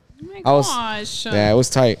sick though. Oh my I was- gosh. Yeah, it was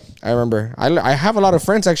tight. I remember. I have a lot of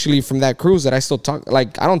friends actually from that cruise that I still talk.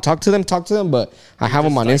 Like I don't talk to them, but I have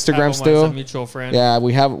them on Just, like, Instagram have them as a still. mutual friend. Yeah,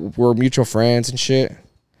 we're mutual friends and shit.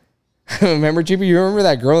 Remember, GB? You remember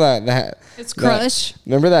that girl that It's crush.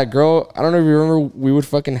 remember that girl? I don't know if you remember. We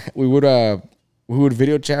would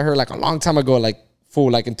video chat her like a long time ago, like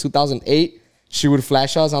like in 2008. She would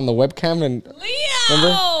flash us on the webcam and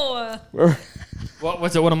Leo! What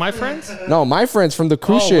was it? One of my friends? no, my friends from the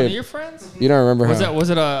cruise Oh, one ship. of your friends? You don't remember Was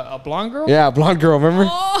her? it a blonde girl? Yeah, blonde girl. Remember?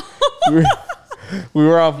 Oh. We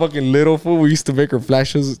were all fucking little fool. We used to make her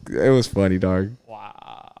flashes. It was funny, dog.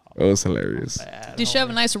 Wow. It was hilarious. Did she have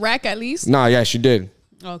a nice rack at least? Nah, yeah, she did.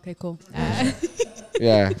 Okay, cool.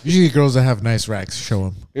 Yeah, Usually girls that have nice racks show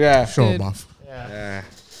them. yeah. Show Good. them off. Yeah. Yeah.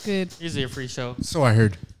 Good. Usually a free show. So I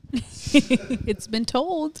heard. It's been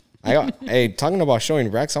told. Hey, talking about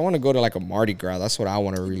showing racks, I want to go to like a Mardi Gras. That's what I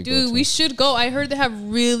want to really go Dude, to. we should go. I heard they have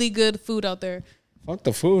really good food out there. Fuck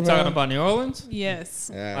the food, man. Talking about New Orleans?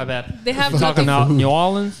 Yes. Yeah. My bad. They have Talking good about New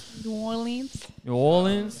Orleans? New Orleans. New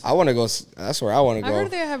Orleans? I want to go. That's where I want to I go.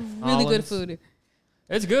 heard they have really good Orleans. food.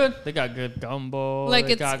 It's good. They got good gumbo. Like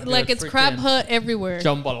They it's got like good it's Crab freaking Hut everywhere.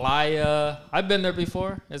 Jambalaya. I've been there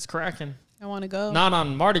before. It's cracking. I want to go. Not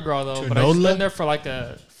on Mardi Gras though, but I've Nola? been there for like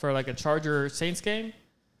a Charger Saints game.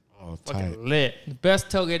 Oh, Fucking tight. lit. The best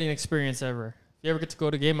tailgating experience ever. If you ever get to go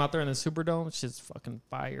to a game out there in the Superdome, shit's fucking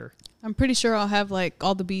fire. I'm pretty sure I'll have like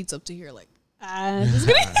all the beads up to here. Like, just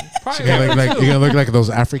kidding. Probably You're gonna you're gonna look like those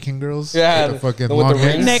African girls. Yeah, with the fucking with the long rings.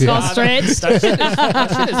 hair. Neck all stretched.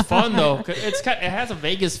 that shit is fun though. 'Cause it has a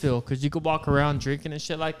Vegas feel because you could walk around drinking and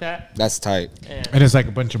shit like that. That's tight. And it's like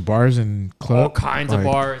a bunch of bars and clubs. All kinds of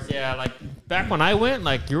bars. Yeah, like back when I went,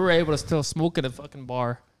 like you were able to still smoke at a fucking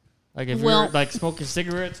bar. Like if Well- you're like smoking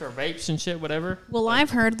cigarettes or vapes and shit, whatever. Well,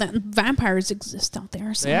 I've heard that vampires exist out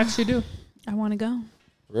there, so They actually do. I want to go.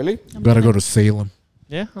 Really? Gotta go to Salem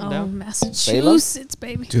Yeah, I'm Oh, down. Massachusetts,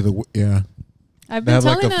 baby. to the yeah. I've They been have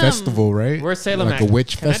like telling a them. festival, right? Where's Salem Like at? a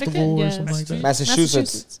witch Connecticut? festival or Yes. something like that.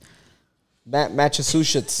 Massachusetts.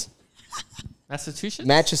 Massachusetts.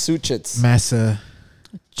 Massachusetts.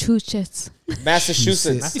 Massachusetts. Massachusetts.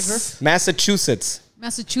 Massachusetts. Massachusetts.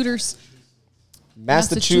 Massachusetts.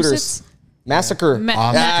 Massachusetts. Massacre.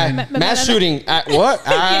 Mass shooting. What?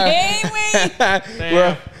 Hey, wait.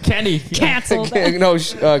 Damn. Candy. Canceled. No,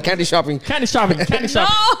 candy shopping. Candy shopping. Candy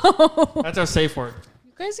shopping. No. That's our safe word.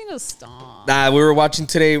 You guys need to stop. Nah, we were watching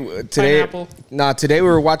today. Pineapple. Today we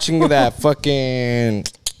were watching that fucking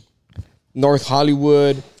North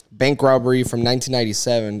Hollywood bank robbery from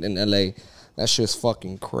 1997 in LA. That shit's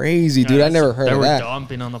fucking crazy, dude. I never heard they of were that.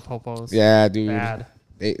 dumping on the popos. Yeah, dude. Bad.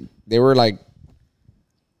 They were like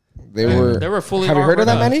they were fully Have you heard of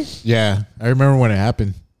that, armored up. Manny? Yeah, I remember when it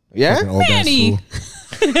happened. Yeah. Fucking old ass Manny. fool.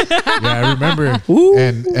 Yeah, I remember. Ooh.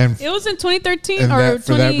 And It was in 2013 And or that-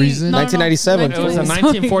 for that 20 reason? 1997. It was in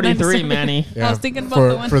 1943, 1943, Manny. yeah, I was thinking about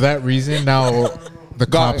the one. for that reason now the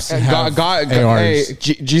cops have hey, ARs.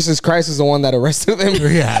 Jesus Christ is the one that arrested them.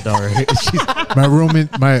 Yeah, no, right? My room,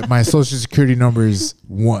 my social security number is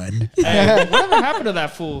 1. Hey, whatever happened to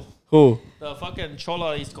that fool? Who? The fucking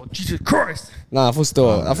chola used to go, Jesus Christ. Nah, that fool's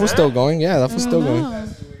still going. Yeah, that fool's still going.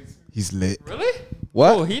 He's lit. Really?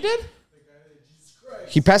 What? Oh, he did?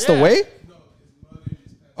 He passed Yeah. away?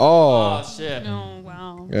 Oh, Oh, shit. Oh,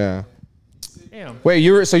 wow. yeah. Damn. Wait,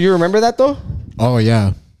 you remember that though? Oh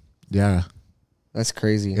yeah, yeah. That's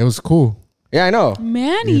crazy. It was cool. Yeah, I know.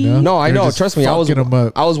 Manny. You know? No, I They're know. just Trust me, I was fucking 'em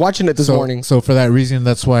up. watching it this morning. So for that reason,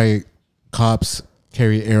 that's why cops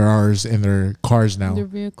carry ARs in their cars now Their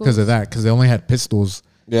vehicles. because of that. Because they only had pistols.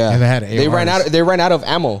 Yeah, and they had ARs. They ran out of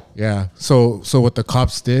ammo. Yeah. So what the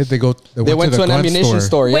cops did? They went to the an gun ammunition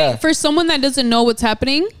store. Wait, Yeah, for someone that doesn't know what's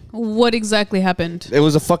happening, what exactly happened? it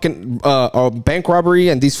was a fucking a bank robbery,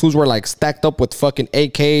 and these fools were like stacked up with fucking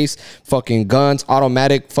AKs, fucking guns,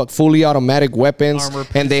 fully automatic weapons, Armor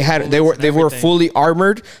and they were everything. fully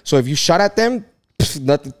armored. So if you shot at them,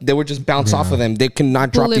 nothing, they would just bounce off of them. They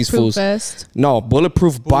cannot drop these Bulletproof fools. vest. No,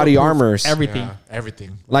 bulletproof body armors. Everything.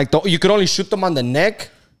 everything. Like you could only shoot them on the neck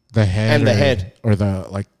The head And the head. or the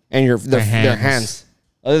like. and their hands. hands.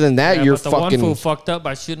 Other than that, Yeah, you're but the one fucking. fool fucked up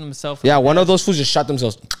by shooting himself. in Yeah, the one head of those fools just shot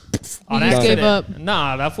themselves. on He just gave accident. up.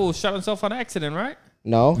 Nah, that fool shot himself on accident, right?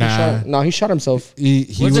 No, Nah. he shot himself. He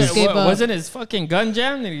was. just gave up. Wasn't his fucking gun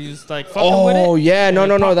jammed and he was like fucking with it? Oh yeah, And no, he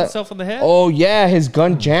no, no. popped That. himself in the head. Oh yeah, his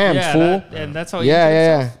gun jammed, yeah, fool. and that's how he Yeah, injured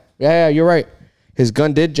yeah, himself. yeah. You're right. His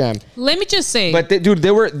gun did jam, Let me just say, but dude,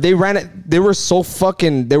 they were so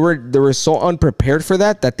fucking, they were so unprepared for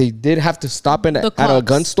that they did have to stop at a cops.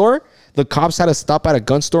 gun store. The cops had to stop at a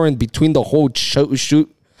gun store in between the whole shooting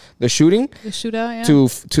the shootout,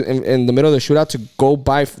 yeah. in the middle of the shootout to go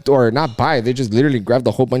buy or not buy. They just literally grabbed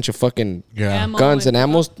a whole bunch of fucking Yeah. Ammo guns and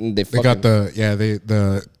and- ammos. And they They got they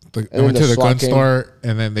then went the to the SWAT gun came. store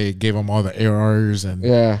and then they gave them all the ARs and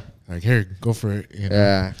yeah, like here, go for it. You know?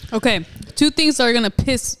 yeah. Okay, two things that are gonna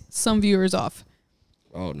piss some viewers off.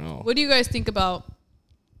 Oh no. What do you guys think about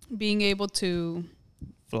being able to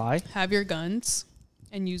Fly. have your guns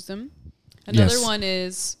and use them? Another Yes. one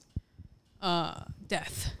is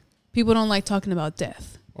death. People don't like talking about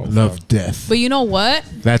death. Love death. But you know what?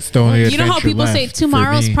 That's the only. You know how adventure people say left for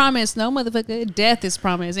tomorrow's me. promised? No, motherfucker, death is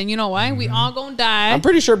promised. And you know why? We all gonna die. I'm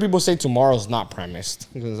pretty sure people say tomorrow's not premised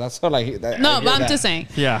because that's what I hear. No, but I'm just saying.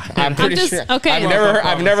 Yeah. I'm pretty just- sure. okay.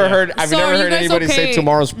 I've never heard So are you guys anybody say okay?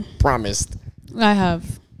 tomorrow's promised. I have.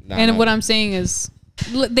 Nah, and nah. what I'm saying is,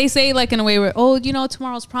 they say like in a way where, oh, you know,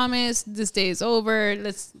 tomorrow's promised. This day is over.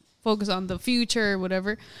 Let's focus on the future or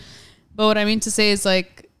whatever. But what I mean to say is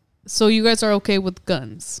like, so you guys are okay with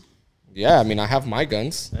guns. Yeah, I mean, I have my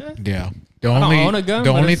guns. Yeah. The I don't only own a gun,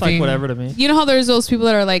 the but only it's thing like whatever to me. You know how there's those people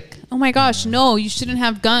that are like, oh my gosh, no, you shouldn't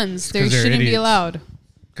have guns. They 'cause they're shouldn't be idiots. allowed.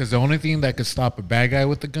 because the only thing that could stop a bad guy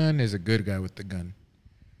with the gun is a good guy with the gun.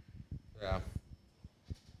 Yeah.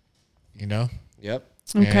 You know. Yep.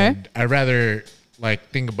 Okay. And I'd rather like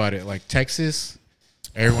think about it like Texas,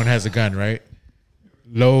 everyone has a gun, right?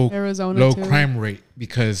 Arizona too. crime rate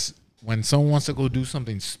because when someone wants to go do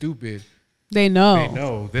something stupid, They know. they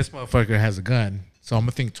know this motherfucker has a gun. So I'm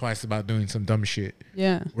gonna think twice about doing some dumb shit.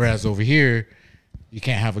 Yeah. Whereas over here, you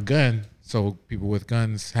can't have a gun, so people with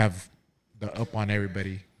guns have the up on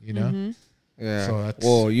everybody. You know. Mm-hmm. Yeah. So that's-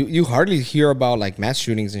 Well, you hardly hear about like mass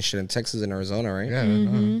shootings and shit in Texas and Arizona, right? Yeah.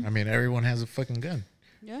 I mean, everyone has a fucking gun.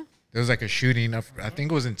 Yeah. There was like a shooting. I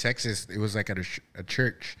think it was in Texas. It was like at a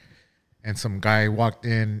church, and some guy walked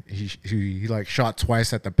in. He like shot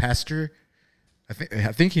twice at the pastor. I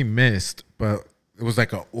think he missed, but it was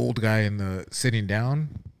like an old guy in the sitting down.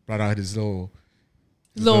 Brought out his little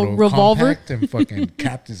revolver compact and fucking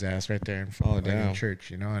capped his ass right there in front of the damn.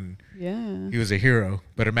 church. You know, and Yeah. he was a hero.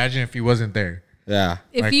 But imagine if he wasn't there. Yeah.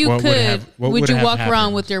 If Like, you what could, would would you have walk around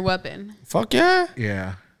happened? with your weapon? Fuck yeah.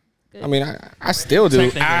 Yeah. I mean, I still do.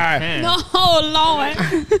 Technically I, can. Oh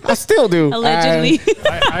Lord. I still do. Allegedly.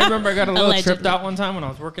 I remember I got a little Allegedly. tripped out one time when I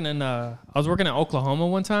was working in Oklahoma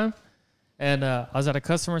one time, and I was at a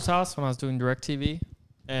customer's house when I was doing DirecTV,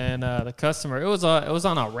 and the customer it was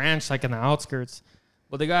on a ranch like in the outskirts.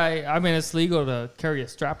 Well, the guy, I mean, it's legal to carry a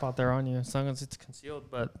strap out there on you as long as it's concealed,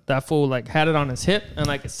 but that fool like had it on his hip and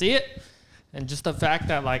I could see it, and just the fact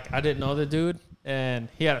that like I didn't know the dude and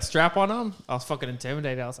he had a strap on him, I was fucking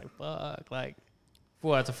intimidated. I was like, fuck, like.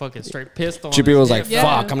 Fool had a fucking straight pistol. on Chippy his was like, hip. Yeah.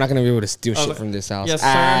 fuck, I'm not going to be able to steal I was shit like, from this house. Yes,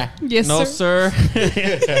 Ah. sir. Yes, No, sir.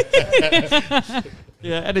 sir.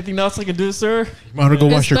 Yeah, anything else I can do, sir? You want to go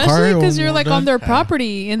wash your car? Especially because when you're we're like done? on their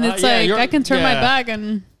property, and it's yeah, like you're- I can turn my yeah. back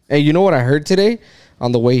and Hey, you know what I heard today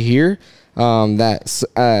on the way here?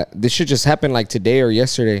 This shit just happened like today or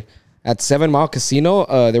yesterday. At 7 Mile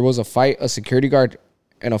Casino, there was a fight, a security guard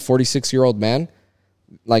and a 46-year-old man.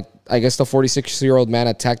 Like, I guess the 46-year-old man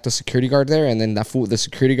attacked the security guard there, and then the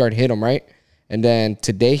security guard hit him, right? And then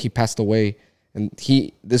today he passed away. And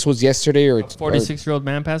this was yesterday or 46-year-old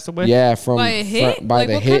man passed away? yeah, from By a hit? by Like,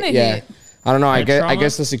 the what hit. kind of Yeah, hit? I don't know. I Head guess trauma?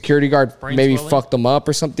 the security guard Brain maybe swelling? fucked him up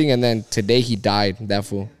or something, and then today he died. That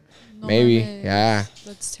fool. Maybe, mames. yeah.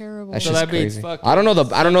 That's terrible. That's So just that means crazy. fucking I don't know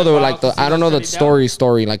the I don't know the Casino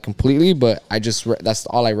story like completely, but I just that's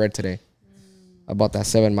all I read today about that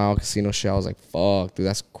 7 Mile Casino shit. I was like, fuck, dude,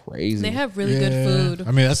 that's crazy. They have really good food.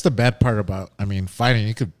 I mean, that's the bad part about. I mean, fighting.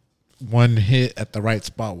 You could one hit at the right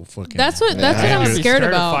spot will fucking. That's what Yeah. I'm I'd be scared to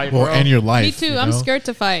about. fight, Well, bro. end your life. Me too. you I'm know? scared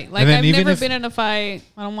to fight. Like And then I've even never if- been in a fight.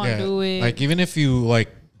 I don't want to do it. Like even if you like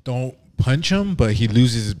don't punch him, but he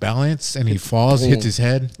loses his balance and he falls, hits his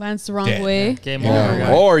head. Lands the wrong Dead. way. Game Yeah. over, Yeah.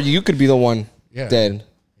 guy. Or you could be the one Yeah. dead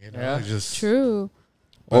You know, Yeah. just True.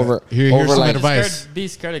 over here's over some like advice. Be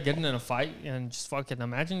scared of getting in a fight and just fucking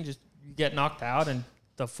imagine just you get knocked out and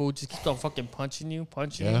the fool just keeps on fucking punching you.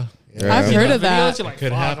 Yeah. Yeah. I've You heard know, of that. videos, you're like, Could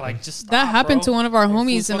fuck, happen. like, just That stop, happened bro. to one of our The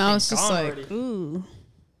homies, fool's and I fucking was just gone like, already. ooh.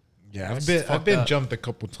 Yeah, That's I've fucked been up. jumped a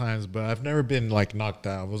couple times, but I've never been like knocked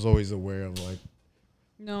out. I was always aware of like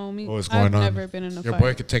No, me. what was I've going on. never been in a Your fight.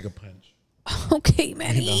 boy could take a punch, Okay,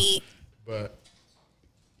 Manny. but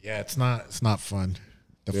yeah, it's not fun.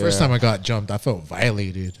 The first Yeah. time I got jumped, I felt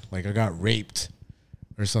violated, like I got raped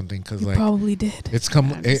or something. Because like Probably did. it's come.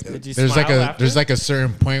 Did you There's like smile a after? there's like a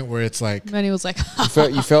certain point where it's like Manny was like, you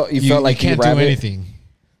felt like you can't do rabbit. anything.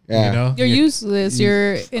 Yeah. You know, "You're useless.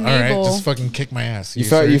 You're All right, enable." just fucking kick my ass. You So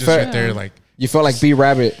felt- you're you just felt- right there like You felt like B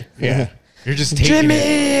Rabbit. yeah. You're just taking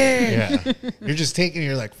it. Yeah. You're just taking it.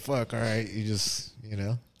 You're like, fuck, all right. You just,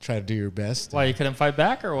 try to do your best. Why, you couldn't fight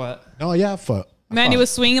back or what? No, yeah, fuck. Manny was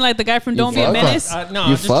swinging like the guy from Don't Be a fucked? Menace. No, You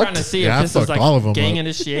I'm just trying fucked? to see Yeah, I if this is fucked like all of 'em gang up.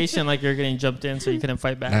 initiation, like you're getting jumped in so you couldn't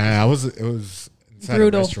fight back. Nah, it was inside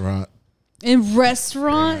Brutal. a restaurant. In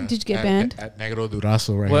restaurant? Yeah. Did you get At- banned? At Negro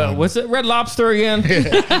Durazo right Well, now. was it Red Lobster again?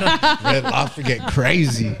 Red Lobster get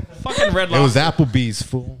crazy. Fucking Red It was Lobster. Applebee's,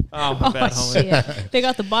 fool. Oh, my bad, Oh, homie. shit. They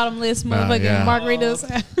got the bottomless Nah, motherfucking yeah.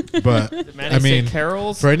 margaritas. But, Man, I mean,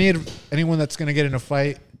 Carol's. for anyone that's going to get in a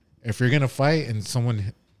fight, if you're going to fight and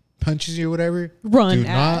someone punches you or whatever, Run. do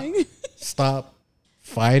not stop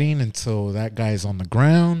fighting until that guy's on the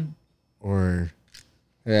ground or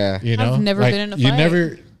Yeah. you know. I've never Like, been in a you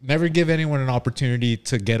fight. never give anyone an opportunity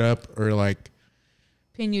to get up or like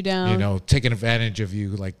Pin you down. taking advantage of you.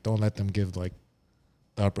 Like, don't let them give like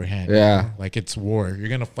the upper hand. you Yeah. know? Like it's war. You're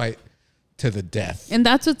gonna fight to the death. And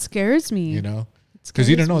that's what scares me. You know, It because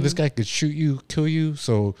you don't scares know me. this guy could shoot you, kill you.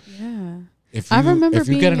 So Yeah. if I you remember if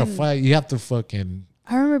you get in a being- fight, you have to fucking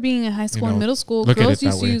I remember being in high school and know, middle school. look at Girls it that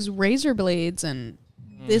used to way. use razor blades and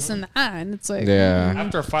this and that. And it's like, Yeah.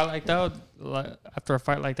 After a fight like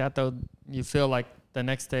that, though, you feel like the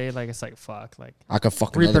next day, like it's like fuck, like I could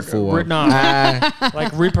fuck another fool up. nah,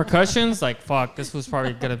 like repercussions, like fuck, this was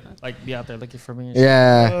probably gonna like be out there looking for me. And shit.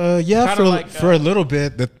 Yeah. yeah Kinda for like, for a little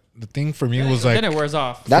bit. the thing for me was like, then it wears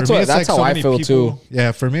off. That's for me, what. it's That's like how so I many feel people- too.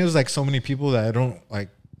 Yeah, for me it was like so many people that I don't like.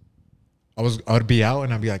 I'd be out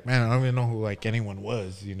and I'd be like, man, I don't even know who like anyone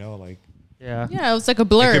was, you know, like Yeah. Yeah, it was like a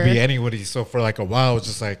blur. it could be anybody. So for like a while, it was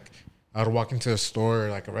just like I would walk into a store or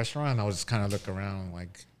like a restaurant, and I would just kind of look around,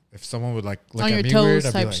 like if someone would like look on at your me toes weird, I'd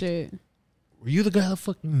be type like, shit. were you the guy that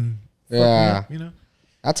fucking fucked me Yeah. up, you know?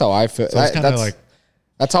 That's how I feel. So it's kind of That's like,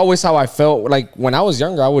 that's always how I felt. Like when I was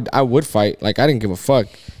younger, I would fight. Like I didn't give a fuck.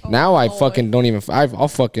 Now I fucking don't even.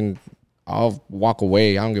 I'll walk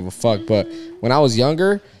away. I don't give a fuck. But when I was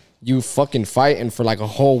younger, you fucking fight, and for like a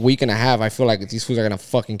whole week and a half, I feel like these fools are gonna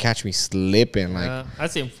fucking catch me slipping. Like I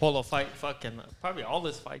seen Polo fight fucking probably all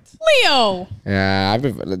his fights. Leo. yeah,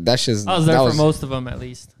 that's just. I was there that for most of them at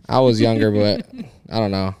least. I was younger, but I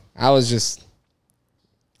don't know. I was just.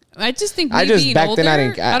 I just think I me just being back older, then I I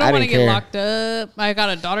didn't don't want to care. get locked up. I got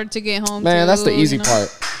a daughter to get home. Man, to, that's the easy you know?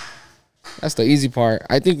 part. That's the easy part.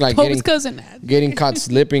 I think like Pope's cousin. getting caught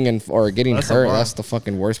slipping and or getting That's a hurt. lot. That's the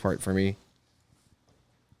fucking worst part for me.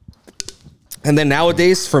 And then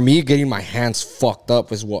nowadays, for me, getting my hands fucked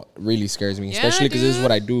up is what really scares me. Yeah, Especially because this is dude.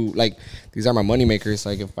 what I do. Like these are my money makers.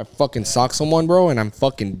 Like if I fucking sock someone, bro, and I'm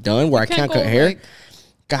fucking done where I can't can't go, cut hair. like-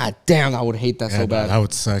 God damn, I would hate that yeah, so bad. that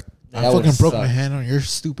would suck. I That would fucking broke my suck. hand on your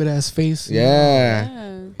stupid ass face. you know?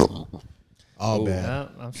 Yeah. All bad.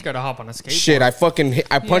 Yeah, I'm scared to hop on a skateboard. Shit, I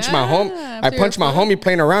punched my home. Yeah, I after punched your my foot. homie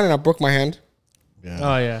playing around and I broke my hand. Yeah.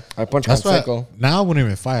 Oh yeah. I punched That's my why psycho. now I wouldn't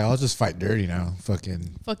even fight. I'll just fight dirty now.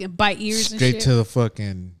 Fucking Fucking bite ears and straight shit. to the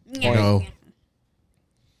fucking, you know,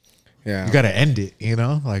 Yeah. you gotta end it, you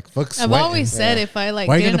know? Like fuck I've sweating. always said if I like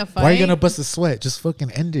why get you in gonna a fight. why you gonna bust a sweat? Just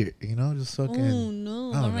fucking end it, you know? Just fucking Oh no,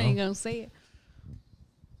 I don't I'm not even know. gonna say it.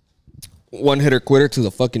 One hitter quitter to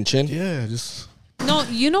the fucking chin. yeah, just No,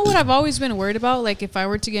 you know what I've always been worried about? Like if I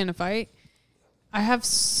were to get in a fight,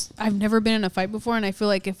 I've never been in a fight before, and I feel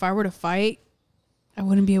like if I were to fight, I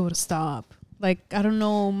wouldn't be able to stop. Like I don't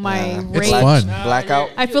know my Yeah. rage. it's fun.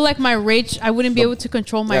 Blackout. I feel like my rage. I wouldn't be able to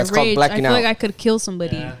control my Yeah, it's called rage. I blacking feel like out. I could kill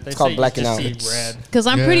somebody Yeah, they It's called say you blacking just out. see red. because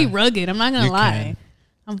I'm Yeah. pretty rugged. I'm not gonna You lie.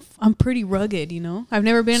 I'm pretty rugged. You know, I've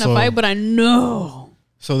never been in So- a fight, but I know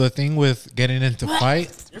so the thing with getting into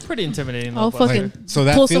fight, You're pretty intimidating. I'll though, but- fucking so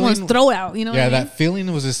that pull feeling, someone's throat out. You know? yeah, what I mean? that feeling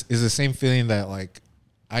is the same feeling that like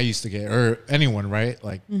I used to get, or anyone, right?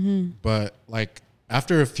 Like, but like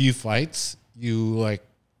after a few fights,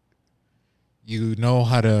 you know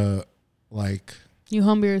how to like, You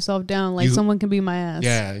humble yourself down. Like You- someone can be my ass.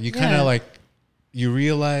 yeah, you kind of Yeah. like you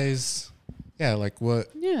realize, yeah, like what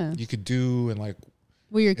Yeah. you could do and like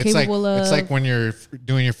What you're it's like capable of. it's like when you're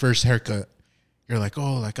doing your first haircut, you're like,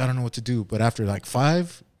 oh, like I don't know what to do, but after like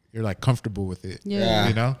 5, you're like comfortable with it. Yeah.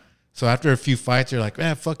 You know. So after a few fights, you're like,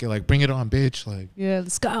 man, fuck it, like bring it on, bitch. Like Yeah,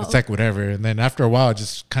 let's go. it's like whatever, and then after a while, it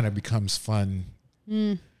just kind of becomes fun.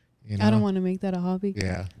 You know? I don't want to make that a hobby.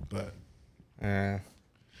 Yeah, but Yeah.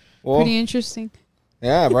 Well, Pretty interesting.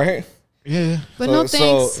 yeah, right. yeah, But no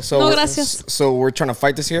thanks. No we're- gracias. So we're trying to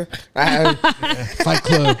fight this here. Fight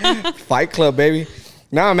Club. Fight club, baby.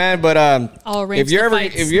 Nah, man. But I'll arrange if you the ever,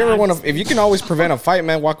 fights, if you ever man. want to, if you can always prevent a fight,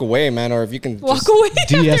 man, walk away, man. Or if you can Walk just, away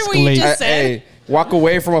after what you De-escalate. just said. Hey, walk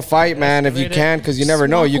away from a fight, man, if you Escalate it. can, because you never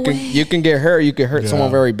know. walk You can away. you can get hurt. You can hurt Yeah.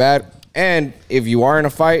 someone very bad. And if you are in a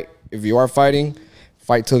fight, if you are fighting,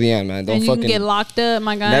 fight till the end, man. Don't And you fucking can get locked up,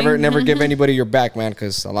 my guy. never give anybody your back, man,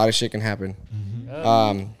 because a lot of shit can happen.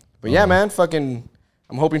 But yeah, man, fucking,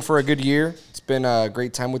 I'm hoping for a good year. It's been a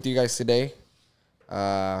great time with you guys today.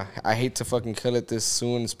 I hate to fucking kill it this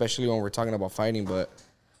soon, especially when we're talking about fighting, but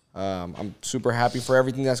I'm super happy for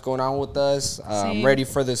everything that's going on with us. I'm Same. ready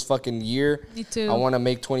for this fucking year. Me too. I want to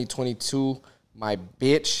make 2022 my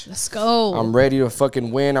bitch. Let's go. I'm ready to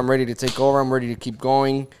fucking win. I'm ready to take over. I'm ready to keep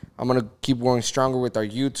going. I'm going to keep going stronger with our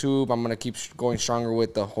YouTube. I'm going to keep going stronger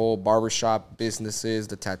with the whole barbershop businesses,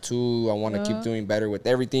 the tattoo. I want to keep doing better with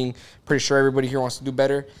everything. Pretty sure everybody here wants to do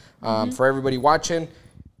better. For everybody watching,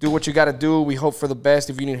 do what you got to do. We hope for the best.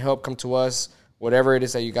 If you need help, come to us. Whatever it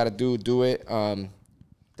is that you got to do it.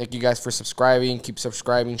 Thank you guys for subscribing. Keep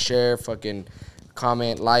subscribing, share, fucking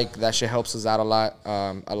comment, like. That shit helps us out a lot.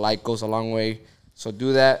 A like goes a long way. So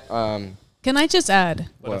do that. Can I just add?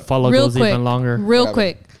 But a follow real goes quick, even longer. real Yeah.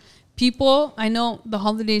 quick. People, I know the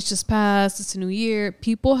holidays just passed. It's a new year.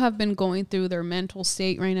 People have been going through their mental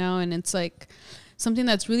state right now, and it's like something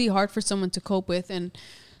that's really hard for someone to cope with. And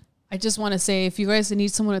I just want to say, if you guys need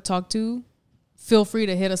someone to talk to, feel free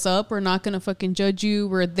to hit us up. We're not gonna fucking judge you.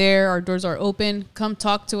 We're there. Our doors are open. Come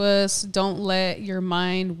talk to us. Don't let your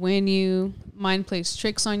mind win you. Mind plays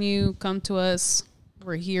tricks on you. Come to us.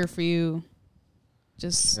 We're here for you.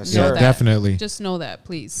 Just Yes, know sir. that. Definitely. Just know that,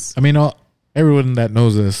 please. I mean, everyone that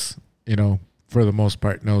knows us, you know, for the most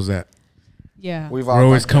part, knows that Yeah. We've we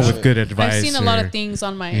always gone come through with it. good advice. I've seen a lot or, of things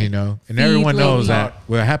on my, you know, and feed everyone knows lately. that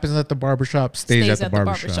what happens at the barbershop stays at the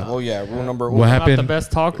barbershop. Oh yeah, rule number What one. I'm not the happened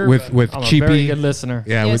best talker with but I'm a very Cheapy? good listener.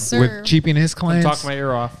 Yeah, Yes, with sir. Cheapy and his I clients, talk my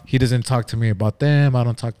ear off. he doesn't talk to me about them. I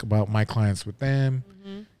don't talk about my clients with them.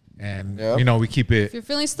 And Yep. you know, we keep If it. you're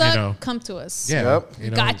feeling stuck, know. come to us. Yeah, Yep. you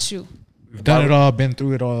know, Got you. we've done it all, been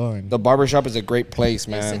through it all, and The barbershop is a great place,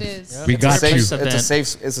 Yes, man. it is. we It's a got safe,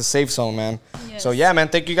 you. It's a safe zone, man. Yes. So yeah, man.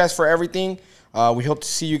 Thank you guys for everything. We hope to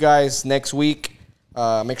see you guys next week.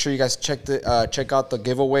 Make sure you guys check out the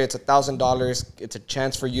giveaway. It's $1,000. It's a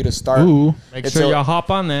chance for you to start. Ooh. Make It's sure a- y'all hop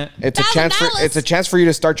on that. It's a chance for you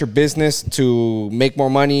to start your business, to make more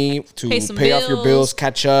money, to Pay some pay off your bills. bills,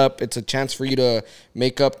 catch up. It's a chance for you to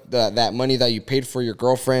make up that money that you paid for your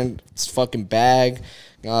girlfriend's fucking bag.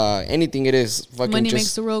 Anything it is, fucking Money makes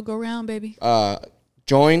just the world go round, baby.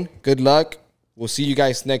 join. Good luck. We'll see you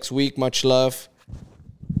guys next week. Much love.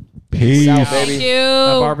 Peace. Out, Thank baby. you.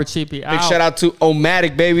 Barber Cheapy Big out. shout out to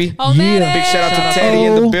Omatic, baby. Oh, Yeah. man. Big shout out Shout to out Teddy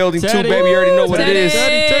in the to building Teddy. too, baby. You already know what it Teddy.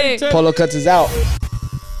 is. Teddy. Polo Cuts is out.